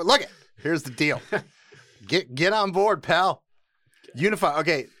don't look. Here's the deal. Get on board, pal. Unify.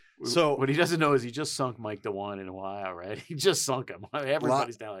 Okay. So what he doesn't know is he just sunk Mike DeWine in Ohio, right? He just sunk him.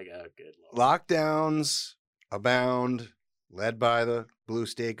 Everybody's now like, oh, good Lord. Lockdowns abound, led by the blue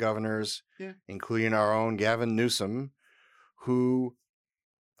state governors, including our own Gavin Newsom, who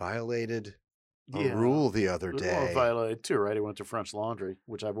violated a rule the other day. Well, violated too, right? He went to French Laundry,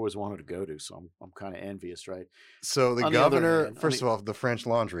 which I've always wanted to go to, so I'm kind of envious, right? So the governor, first of all, the French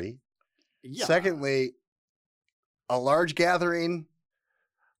Laundry. Yeah. Secondly, a large gathering.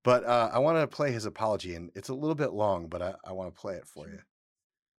 But I want to play his apology, and it's a little bit long, but I want to play it for you.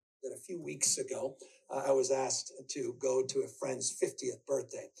 That a few weeks ago, I was asked to go to a friend's 50th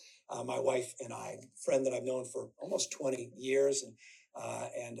birthday. My wife and I, a friend that I've known for almost 20 years, and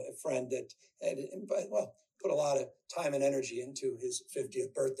a friend that had, put a lot of time and energy into his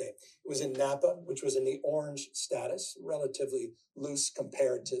 50th birthday. It was in Napa, which was in the orange status, relatively loose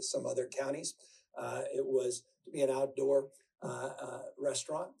compared to some other counties. It was to be an outdoor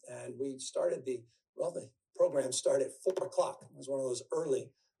restaurant, and we started the program started at 4:00. It was one of those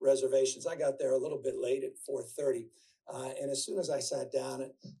early reservations. I got there a little bit late at 4:30, and as soon as I sat down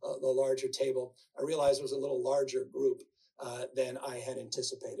at the larger table, I realized it was a little larger group than I had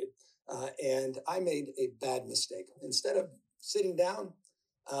anticipated, and I made a bad mistake. Instead of sitting down,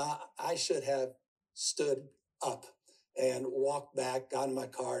 I should have stood up and walked back, got in my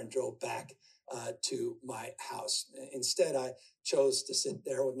car, and drove back to my house. Instead, I chose to sit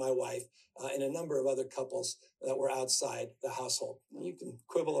there with my wife and a number of other couples that were outside the household. You can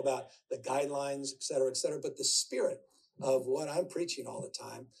quibble about the guidelines, et cetera, but the spirit of what I'm preaching all the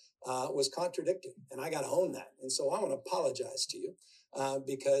time was contradicted, and I got to own that. And so I want to apologize to you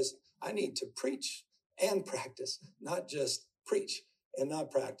because I need to preach and practice, not just preach and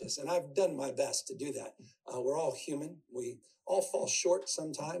not practice. And I've done my best to do that. We're all human. We all fall short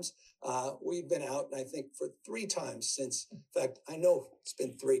sometimes. We've been out, I think, for 3 times since. In fact, I know it's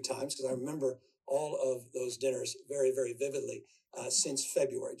been 3 times because I remember all of those dinners very, very vividly since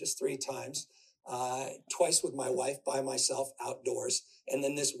February, just 3 times. Twice with my wife, by myself, outdoors, and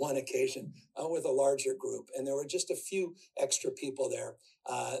then this one occasion with a larger group. And there were just a few extra people there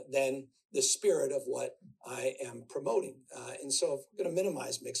than the spirit of what I am promoting. And so if we're going to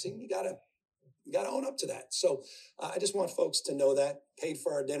minimize mixing, you got to own up to that. So I just want folks to know that. Paid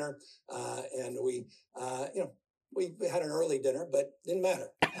for our dinner, and we had an early dinner, but didn't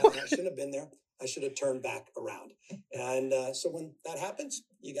matter. I shouldn't have been there. I should have turned back around. And so when that happens,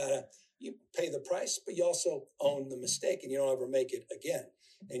 you pay the price, but you also own the mistake, and you don't ever make it again.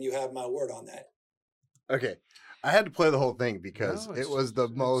 And you have my word on that. Okay, I had to play the whole thing because it was the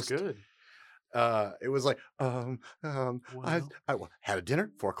most good. It was like, I had a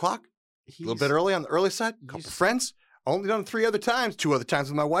dinner, 4:00. A little bit early on the early side. A couple friends. Only done 3 other times. 2 other times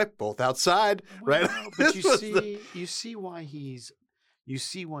with my wife, both outside. Right. But you see why he's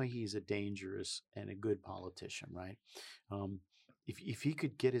a dangerous and a good politician, right? If he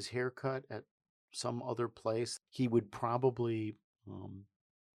could get his hair cut at some other place, he would probably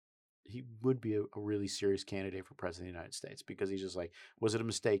would be a really serious candidate for president of the United States, because he's just like, was it a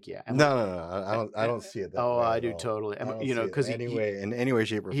mistake? Yeah. No. I don't see it that way. Oh, I do totally. Because in any way,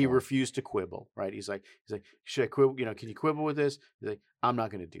 shape, or form. He refused to quibble, right? He's like, should I quibble? Can you quibble with this? He's like, I'm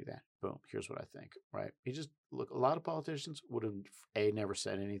not going to do that. Boom. Here's what I think, right? A lot of politicians would have A, never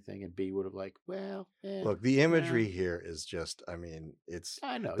said anything, and B, would have like, well, look, the imagery here is just, I mean, it's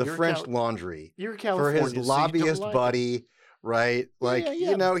I know the French Laundry you're California, for his lobbyist buddy. Right? Like,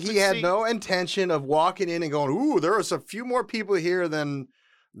 he had no intention of walking in and going, ooh, there was a few more people here than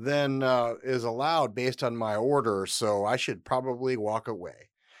is allowed based on my order, so I should probably walk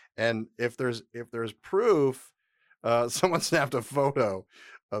away. And if there's proof, someone snapped a photo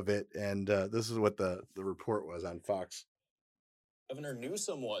of it, and this is what the report was on Fox. Governor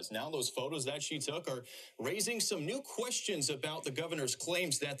Newsom was. Now those photos that she took are raising some new questions about the governor's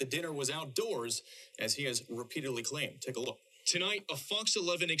claims that the dinner was outdoors, as he has repeatedly claimed. Take a look. Tonight, a Fox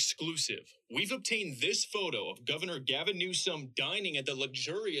 11 exclusive. We've obtained this photo of Governor Gavin Newsom dining at the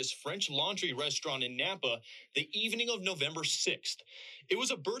luxurious French Laundry restaurant in Napa the evening of November 6th. It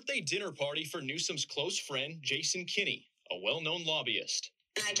was a birthday dinner party for Newsom's close friend, Jason Kinney, a well-known lobbyist.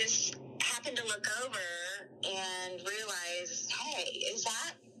 I just happened to look over and realize, hey, is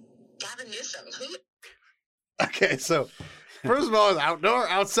that Gavin Newsom? Who? Okay, so first of all, it's outdoor,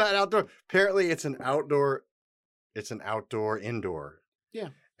 outside, outdoor. Apparently, it's an outdoor, indoor. Yeah.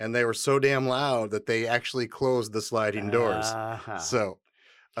 And they were so damn loud that they actually closed the sliding doors. So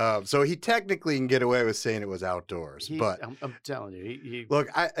he technically can get away with saying it was outdoors. But I'm telling you, look,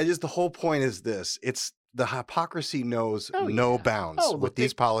 I just, the whole point is this: it's the hypocrisy knows no bounds with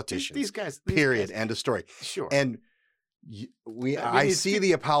these politicians. These guys. Period. End of story. Sure. And I see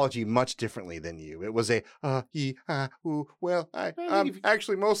the apology much differently than you. It was I'm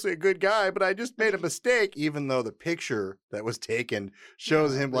actually mostly a good guy, but I just made a mistake, even though the picture that was taken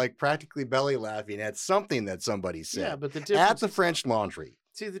shows him like practically belly laughing at something that somebody said. Yeah, but at the French Laundry.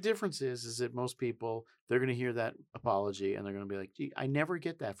 See, the difference is that most people, they're going to hear that apology and they're going to be like, gee, I never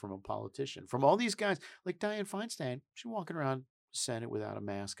get that from a politician. From all these guys, like Dianne Feinstein, she's walking around the Senate without a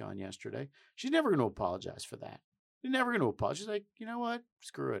mask on yesterday. She's never going to apologize for that. You're never going to apologize. She's like, you know what?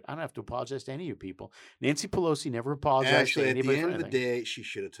 Screw it. I don't have to apologize to any of you people. Nancy Pelosi never apologized Actually, to anybody. At the end of the day, she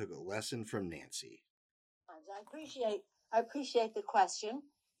should have took a lesson from Nancy. I appreciate the question.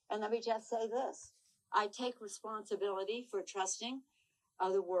 And let me just say this. I take responsibility for trusting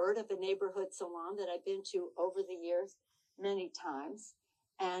the word of a neighborhood salon that I've been to over the years many times.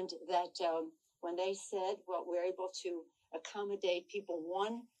 And that when they said, well, we're able to accommodate people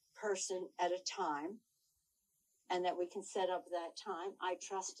one person at a time, and that we can set up that time, I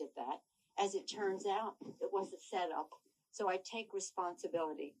trusted that. As it turns out, it was a setup. So I take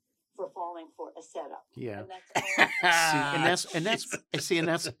responsibility for falling for a setup. Yeah. And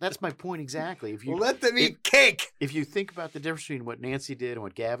that's my point exactly. If you let them eat cake. If you think about the difference between what Nancy did and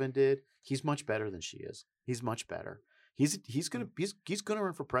what Gavin did, he's much better than she is. He's much better. He's gonna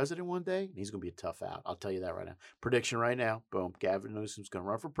run for president one day, and he's gonna be a tough out. I'll tell you that right now. Prediction right now. Boom. Gavin Newsom's gonna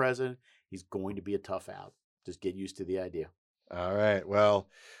run for president. He's going to be a tough out. Just get used to the idea. All right. Well,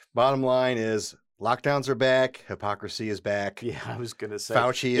 bottom line is lockdowns are back. Hypocrisy is back. Yeah, I was going to say.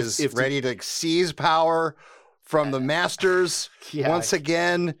 Fauci is ready to seize power from the masters once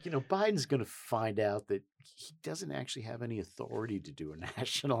again. You know, Biden's going to find out that he doesn't actually have any authority to do a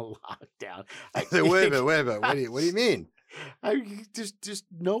national lockdown. Wait a minute. What do you mean? There's just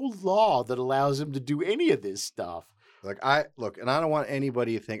no law that allows him to do any of this stuff. And I don't want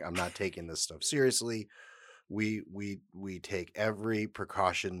anybody to think I'm not taking this stuff seriously. We take every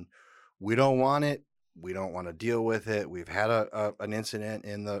precaution. We don't want it. We don't want to deal with it. We've had an incident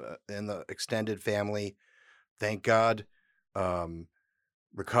in the extended family. Thank God.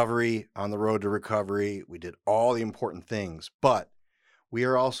 Recovery, on the road to recovery. We did all the important things, but we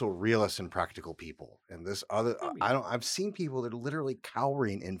are also realists and practical people. And this I've seen people that are literally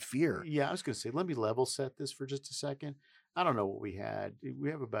cowering in fear. Yeah, I was going to say, let me level set this for just a second. I don't know what we had.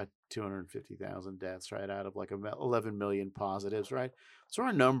 We have about 250,000 deaths, right, out of like 11 million positives, right? So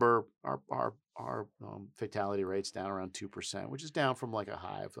our number, our fatality rate's down around 2%, which is down from like a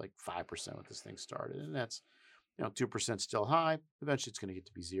high of like 5% when this thing started. And that's, 2% still high. Eventually it's going to get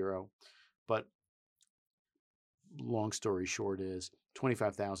to be zero. But long story short is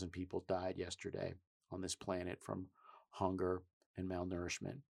 25,000 people died yesterday on this planet from hunger and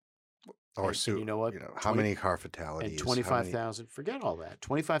malnourishment. Or you know what? How many car fatalities? And 25,000. Forget all that.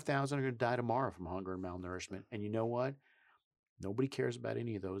 25,000 are going to die tomorrow from hunger and malnourishment. And you know what? Nobody cares about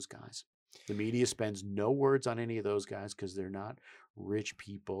any of those guys. The media spends no words on any of those guys because they're not rich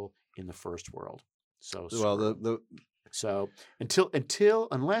people in the first world. So well, So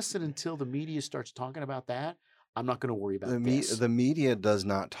unless the media starts talking about that, I'm not going to worry about this. The media does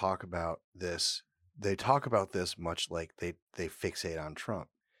not talk about this. They talk about this much like they fixate on Trump.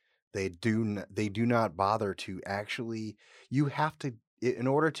 They do not bother to actually. You have to, in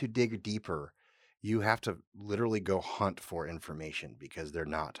order to dig deeper, you have to literally go hunt for information because they're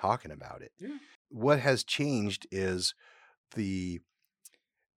not talking about it. Yeah. What has changed is the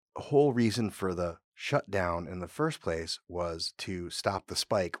whole reason for the shutdown in the first place was to stop the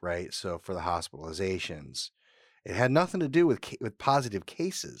spike, right? So for the hospitalizations, it had nothing to do with positive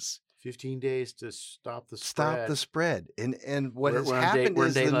cases. 15 days to stop the spread. And what has happened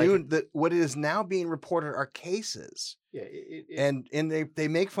is what is now being reported are cases. Yeah. And they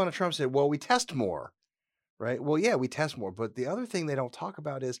make fun of Trump, say, well, we test more, right? Well, yeah, we test more. But the other thing they don't talk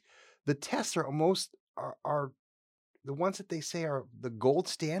about is the tests are are the ones that they say are the gold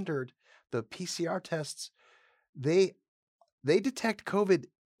standard, the PCR tests. They detect COVID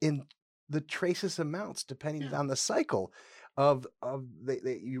in the traces amounts depending on the cycle of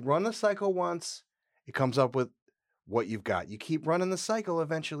you run the cycle once, it comes up with what you've got. You keep running the cycle,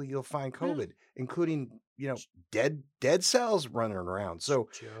 eventually you'll find COVID, including dead cells running around. So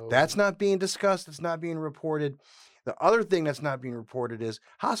that's not being discussed. It's not being reported. The other thing that's not being reported is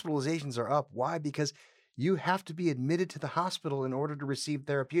hospitalizations are up. Why? Because you have to be admitted to the hospital in order to receive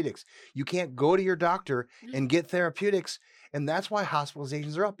therapeutics. You can't go to your doctor and get therapeutics. And that's why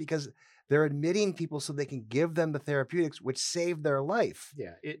hospitalizations are up, because they're admitting people so they can give them the therapeutics, which save their life.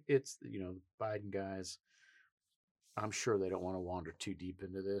 Yeah, it's Biden guys, I'm sure they don't want to wander too deep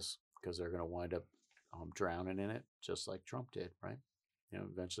into this because they're going to wind up drowning in it, just like Trump did, right?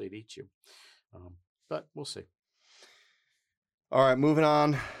 Eventually it eats you. But we'll see. All right, moving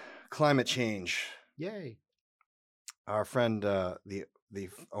on. Climate change. Yay. Our friend, the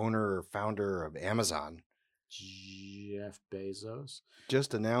owner or founder of Amazon, Jeff Bezos,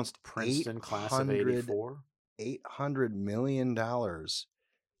 just announced Princeton class of 84. $800 million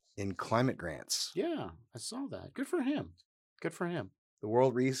in climate grants. Yeah, I saw that. Good for him. Good for him. The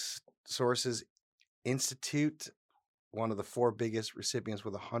World Resources Institute, one of the 4 biggest recipients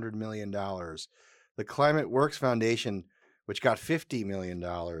with $100 million. The Climate Works Foundation, which got $50 million.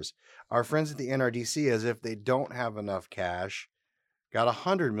 Our friends at the NRDC, as if they don't have enough cash, got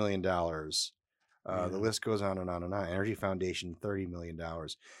 $100 million. The list goes on and on and on. Energy Foundation, $30 million.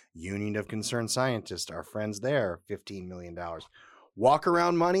 Union of Concerned Scientists, our friends there, $15 million. Walk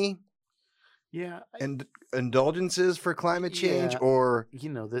around money? Yeah. And indulgences for climate change or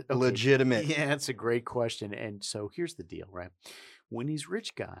legitimate? Yeah, that's a great question. And so here's the deal, right? When these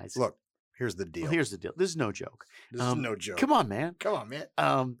rich guys... Look, here's the deal. Here's the deal. This is no joke. This is no joke. Come on, man. Come on,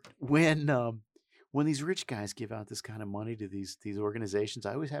 man. When these rich guys give out this kind of money to these organizations,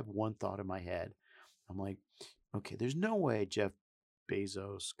 I always have one thought in my head. I'm like, okay, there's no way Jeff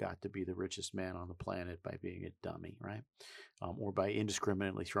Bezos got to be the richest man on the planet by being a dummy, right? Or by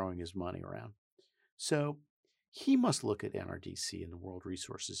indiscriminately throwing his money around. So he must look at NRDC and the World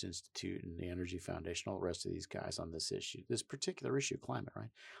Resources Institute and the Energy Foundation, all the rest of these guys on this issue, this particular issue, climate, right?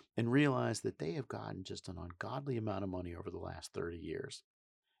 And realize that they have gotten just an ungodly amount of money over the last 30 years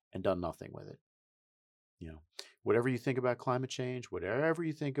and done nothing with it. Whatever you think about climate change, whatever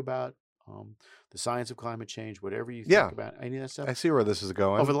you think about the science of climate change, whatever you think about any of that stuff. I see where this is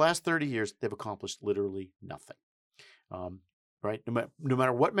going. Over the last 30 years, they've accomplished literally nothing. Right? No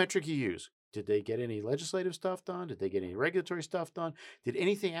matter what metric you use. Did they get any legislative stuff done? Did they get any regulatory stuff done? Did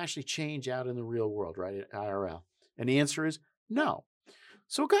anything actually change out in the real world, right, at IRL? And the answer is no.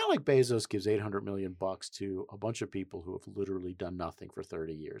 So a guy like Bezos gives $800 million to a bunch of people who have literally done nothing for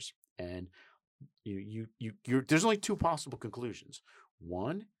 30 years. And there's only 2 possible conclusions.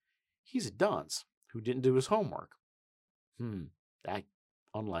 One, he's a dunce who didn't do his homework. That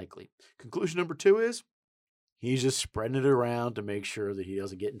unlikely. Conclusion number 2 is he's just spreading it around to make sure that he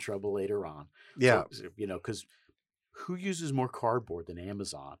doesn't get in trouble later on. Yeah. So, because who uses more cardboard than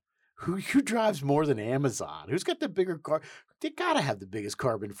Amazon? Who drives more than Amazon? Who's got the bigger car? They got to have the biggest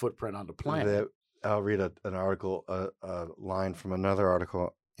carbon footprint on the planet. I'll read an article, a line from another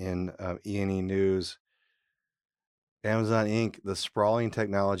article in E&E News. Amazon Inc., the sprawling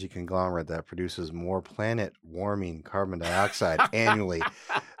technology conglomerate that produces more planet-warming carbon dioxide annually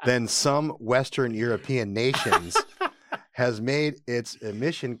than some Western European nations, has made its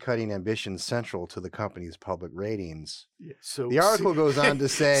emission-cutting ambitions central to the company's public ratings. Yeah, so the article goes on to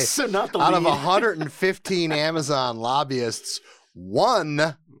say, out of 115 Amazon lobbyists,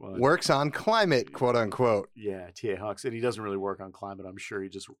 one works on climate, quote unquote. Yeah, T.A. Hawks, and he doesn't really work on climate. I'm sure he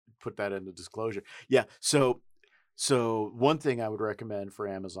just put that in the disclosure. Yeah, so one thing I would recommend for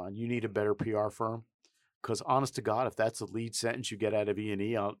Amazon, you need a better PR firm. Because honest to God, if that's the lead sentence you get out of E&E,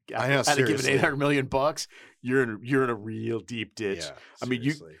 I know, out of giving seriously. $800 million, you're in a real deep ditch. Yeah, I mean,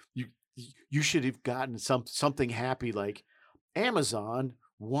 seriously. you should have gotten something happy like Amazon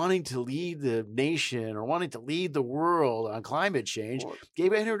wanting to lead the nation or wanting to lead the world on climate change,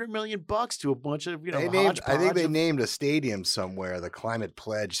 gave $800 million to a bunch of I think they named a stadium somewhere, the Climate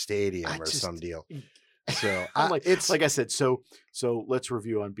Pledge Stadium some deal. So it's like I said. So let's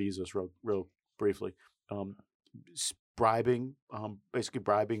review on Bezos real briefly. Basically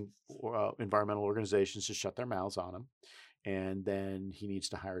bribing environmental organizations to shut their mouths on him, and then he needs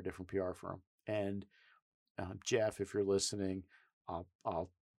to hire a different PR firm. And Jeff, if you're listening, I'll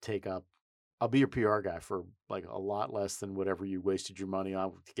be your PR guy for like a lot less than whatever you wasted your money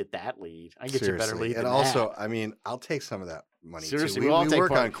on to get that lead. I get you a better lead. And than also, that. I mean, I'll take some of that money. Seriously, too. We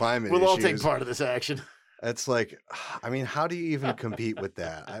work on climate We'll issues. all take part of this action. It's like, I mean, how do you even compete with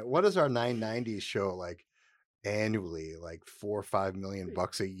that? What does our 990s show like annually? Like $4 or $5 million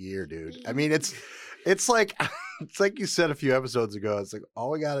a year, dude. I mean, it's like you said a few episodes ago. It's like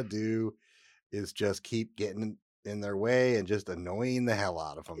all we got to do is just keep getting in their way and just annoying the hell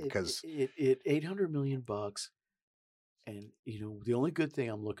out of them because $800 million, and the only good thing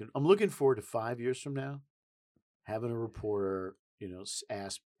I'm looking forward to 5 years from now, having a reporter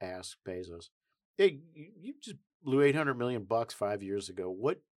ask Bezos, hey, you just blew $800 million 5 years ago.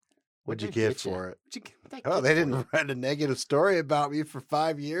 What'd you get for it? They didn't write a negative story about me for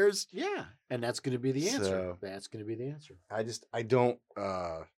 5 years. Yeah, and that's going to be the answer. That's going to be the answer. I don't.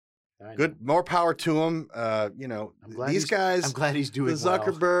 Good, more power to them. These guys. I'm glad he's doing the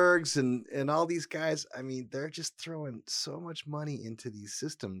Zuckerbergs and all these guys. I mean, they're just throwing so much money into these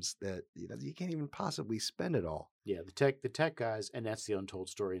systems that you can't even possibly spend it all. Yeah, the tech guys, and that's the untold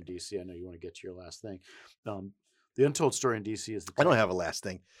story in DC. I know you want to get to your last thing. The untold story in DC is I don't have a last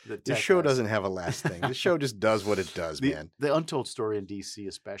thing. This show doesn't have a last thing. This show just does what it does, man. The untold story in DC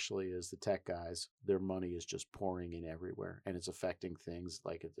especially is the tech guys. Their money is just pouring in everywhere, and it's affecting things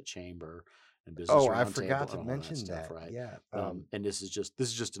like at the chamber and business. Oh, I forgot to mention that. Right? Yeah. And this is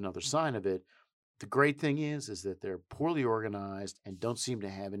just another sign of it. The great thing is that they're poorly organized and don't seem to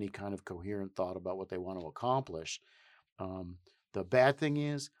have any kind of coherent thought about what they want to accomplish. The bad thing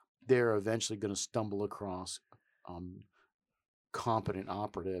is they're eventually going to stumble across competent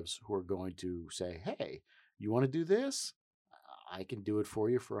operatives who are going to say, hey, you want to do this? I can do it for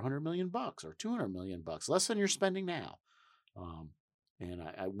you for $100 million or $200 million, less than you're spending now. And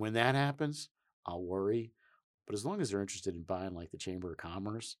when that happens, I'll worry. But as long as they're interested in buying like the Chamber of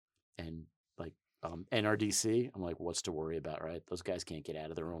Commerce and like NRDC, I'm like, what's to worry about, right? Those guys can't get out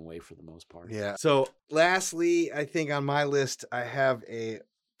of their own way for the most part. Yeah. So lastly, I think on my list, I have a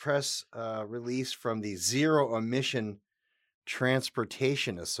press release from the Zero Emission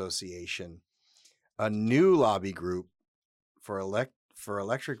Transportation Association, a new lobby group for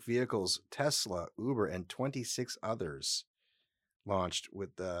electric vehicles. Tesla, Uber, and 26 others launched.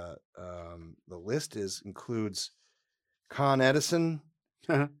 With the list includes Con Edison,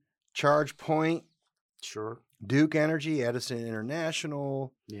 ChargePoint, sure, Duke Energy, Edison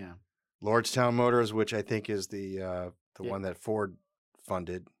International, Lordstown Motors, which I think is the one that Ford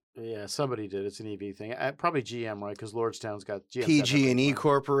funded. Yeah, somebody did. It's an EV thing. Probably GM, right? Because Lordstown's got PG&E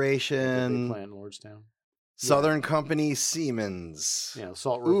Corporation, big plant in Lordstown. Southern Company, Siemens,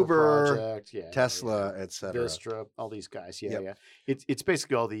 Salt River Uber, Project, Tesla, etc. Vistra, all these guys. Yeah. It's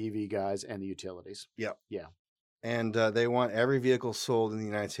basically all the EV guys and the utilities. Yep. Yeah. And they want every vehicle sold in the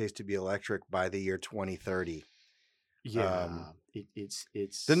United States to be electric by the year 2030. Yeah. It's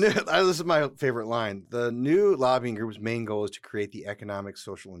this is my favorite line. The new lobbying group's main goal is to create the economic,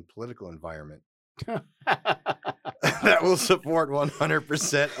 social, and political environment that will support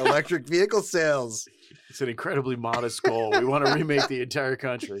 100% electric vehicle sales. It's an incredibly modest goal. We want to remake the entire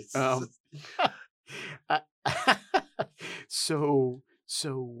country. So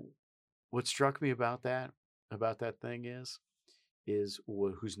what struck me about that thing is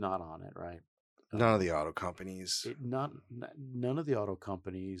who's not on it, right? None of the auto companies. None of the auto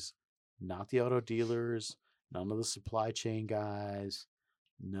companies, not the auto dealers, none of the supply chain guys,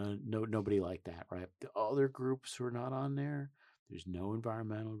 nobody like that, right? The other groups who are not on there, there's no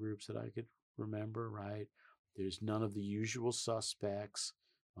environmental groups that I could remember, right? There's none of the usual suspects.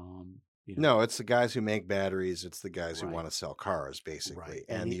 No, it's the guys who make batteries. It's the guys who want to sell cars, basically, right.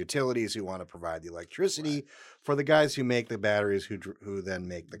 and the utilities who want to provide the electricity for the guys who make the batteries, who then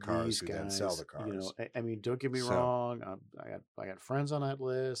make the cars, who then sell the cars. I mean, don't get me wrong. I got friends on that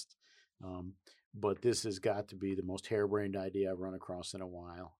list, but this has got to be the most harebrained idea I've run across in a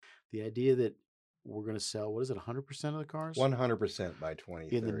while. The idea that we're going to sell, what is it, 100% of the cars? 100% by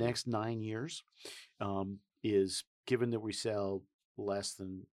 2030. In the next 9 years, is given that we sell less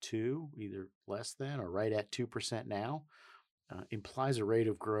than 2, either less than or right at 2% now, implies a rate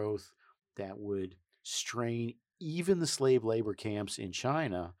of growth that would strain even the slave labor camps in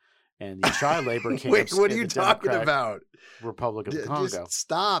China and the child labor camps. Wait, what are in you the talking Democratic about? Republic of the Congo. Just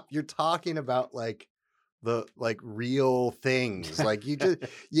stop. You're talking about like the real things. Like you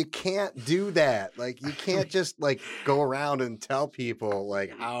can't do that. Like you can't just like go around and tell people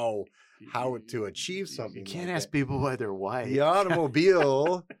like how to achieve something. You can't like ask that. people why they're white. The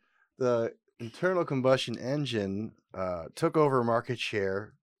automobile, the internal combustion engine, took over market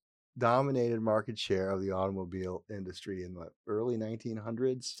share, dominated market share of the automobile industry in the early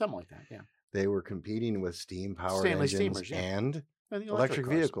 1900s. Something like that, yeah. They were competing with steam-powered Stanley engines steamers, yeah. and And the electric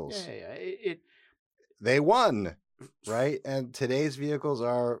cars. vehicles. Yeah. They won, right? And today's vehicles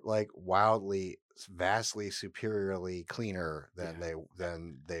are like wildly, vastly superiorly cleaner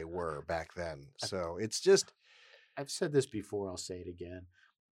than they were back then. So it's just. I've said this before. I'll say it again.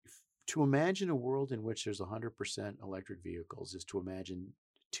 To imagine a world in which there's 100% electric vehicles is to imagine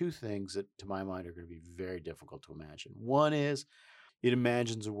two things that, to my mind, are going to be very difficult to imagine. One is it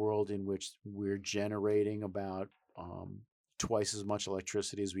imagines a world in which we're generating about twice as much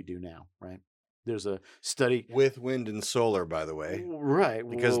electricity as we do now, right? There's a study with wind and solar, by the way, right?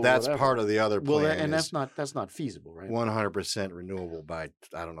 Because that's part of the other plan. Well, and that's not feasible, right? 100% renewable by,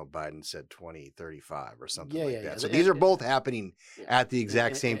 I don't know, Biden said 2035 or something like that. Yeah. So these are both happening at the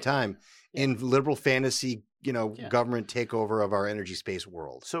exact same time in liberal fantasy, government takeover of our energy space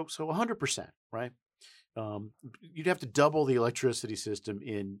world. So 100%, right? You'd have to double the electricity system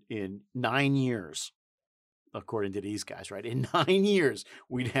in 9 years. According to these guys, right? In 9 years,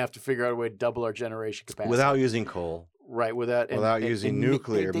 we'd have to figure out a way to double our generation capacity. Without using coal. Right, without using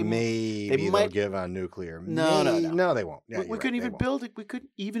nuclear. Maybe they'll give on nuclear. No. No, they won't. Yeah, we couldn't even build it. We couldn't,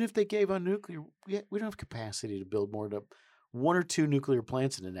 even if they gave on nuclear, we don't have capacity to build more than 1 or 2 nuclear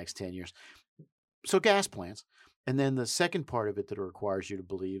plants in the next 10 years. So gas plants. And then the second part of it that it requires you to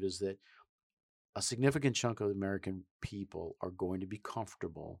believe is that a significant chunk of the American people are going to be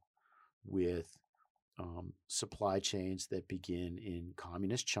comfortable with supply chains that begin in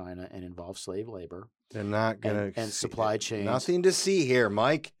communist China and involve slave labor. They're not going to and supply chains. Nothing to see here,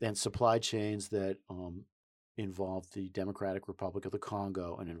 Mike. And supply chains that involve the Democratic Republic of the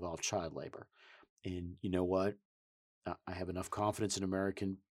Congo and involve child labor. And you know what? I have enough confidence in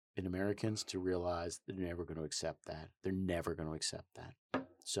Americans to realize they're never going to accept that. They're never going to accept that.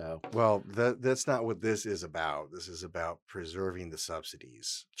 So, well, that's not what this is about. This is about preserving the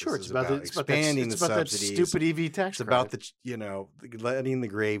subsidies. Sure, it's about expanding the subsidies. That stupid EV tax. It's about letting the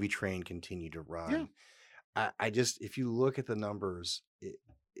gravy train continue to run. Yeah. I just, if you look at the numbers,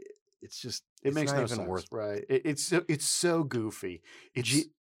 it's makes not no even sense, worth. Right? It's so goofy.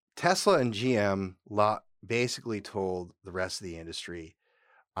 Tesla and GM basically told the rest of the industry,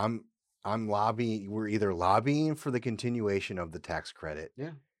 I'm lobbying. We're either lobbying for the continuation of the tax credit,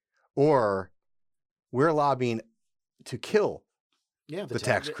 or we're lobbying to kill the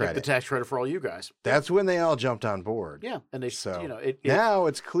tax credit. The tax credit for all you guys. That's when they all jumped on board. Yeah, and they now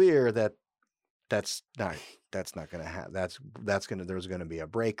it's clear that that's not going to happen. There's going to be a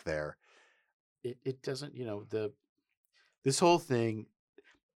break there. It doesn't. This whole thing.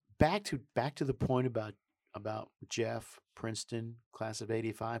 Back to the point about Jeff Princeton, class of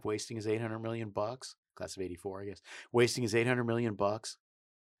 '85, wasting his $800 million. Class of '84, I guess, wasting his $800 million.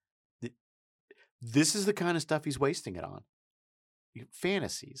 This is the kind of stuff he's wasting it on.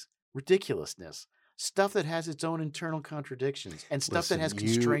 Fantasies, ridiculousness, stuff that has its own internal contradictions, and stuff that has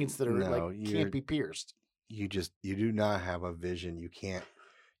constraints that are can't be pierced. You do not have a vision.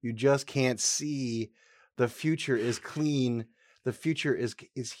 You just can't see. The future is clean. The future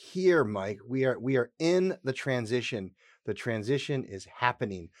is here, Mike. We are in the transition. The transition is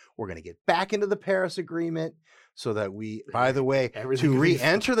happening. We're going to get back into the Paris Agreement so that by the way, to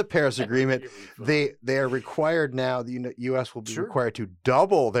re-enter the Paris Agreement, they are required now. The U.S. will be required to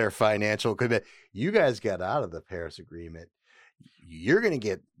double their financial commitment. You guys got out of the Paris Agreement. You're going to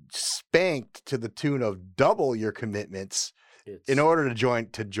get spanked to the tune of double your commitments in order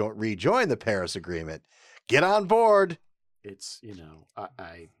to rejoin the Paris Agreement. Get on board. It's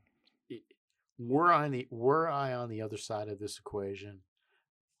were I on the other side of this equation,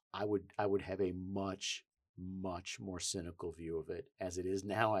 I would have a much more cynical view of it. As it is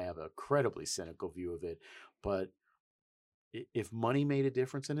now, I have a incredibly cynical view of it. But if money made a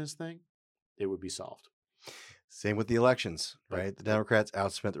difference in this thing, it would be solved. Same with the elections, right? The Democrats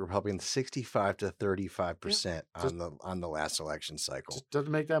outspent the Republicans 65 to 35% on the last election cycle. Just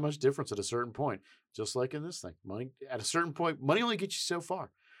doesn't make that much difference at a certain point. Just like in this thing, money at a certain point, money only gets you so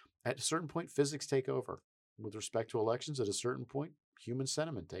far. At a certain point, physics take over. With respect to elections, at a certain point, human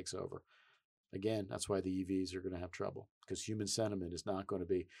sentiment takes over. Again, that's why the EVs are going to have trouble, because human sentiment is not going to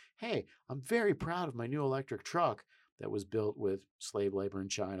be, hey, I'm very proud of my new electric truck that was built with slave labor in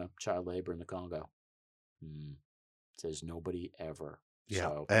China, child labor in the Congo. Says nobody ever. Yeah,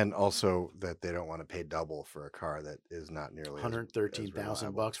 so, and also that they don't want to pay double for a car that is not nearly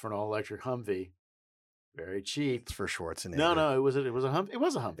 $113,000 for an all-electric Humvee. Very cheap. It's for Schwarzenegger. No, it was a Humvee. It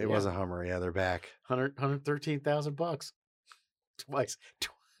was a Humvee. It was a Hummer. Yeah, they're back. $113,000. Twice.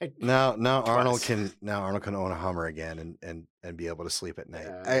 Now Arnold can own a Hummer again and be able to sleep at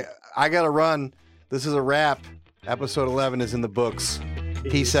night. I gotta run. This is a wrap. Episode 11 is in the books.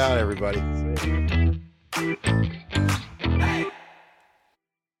 Peace out, everybody.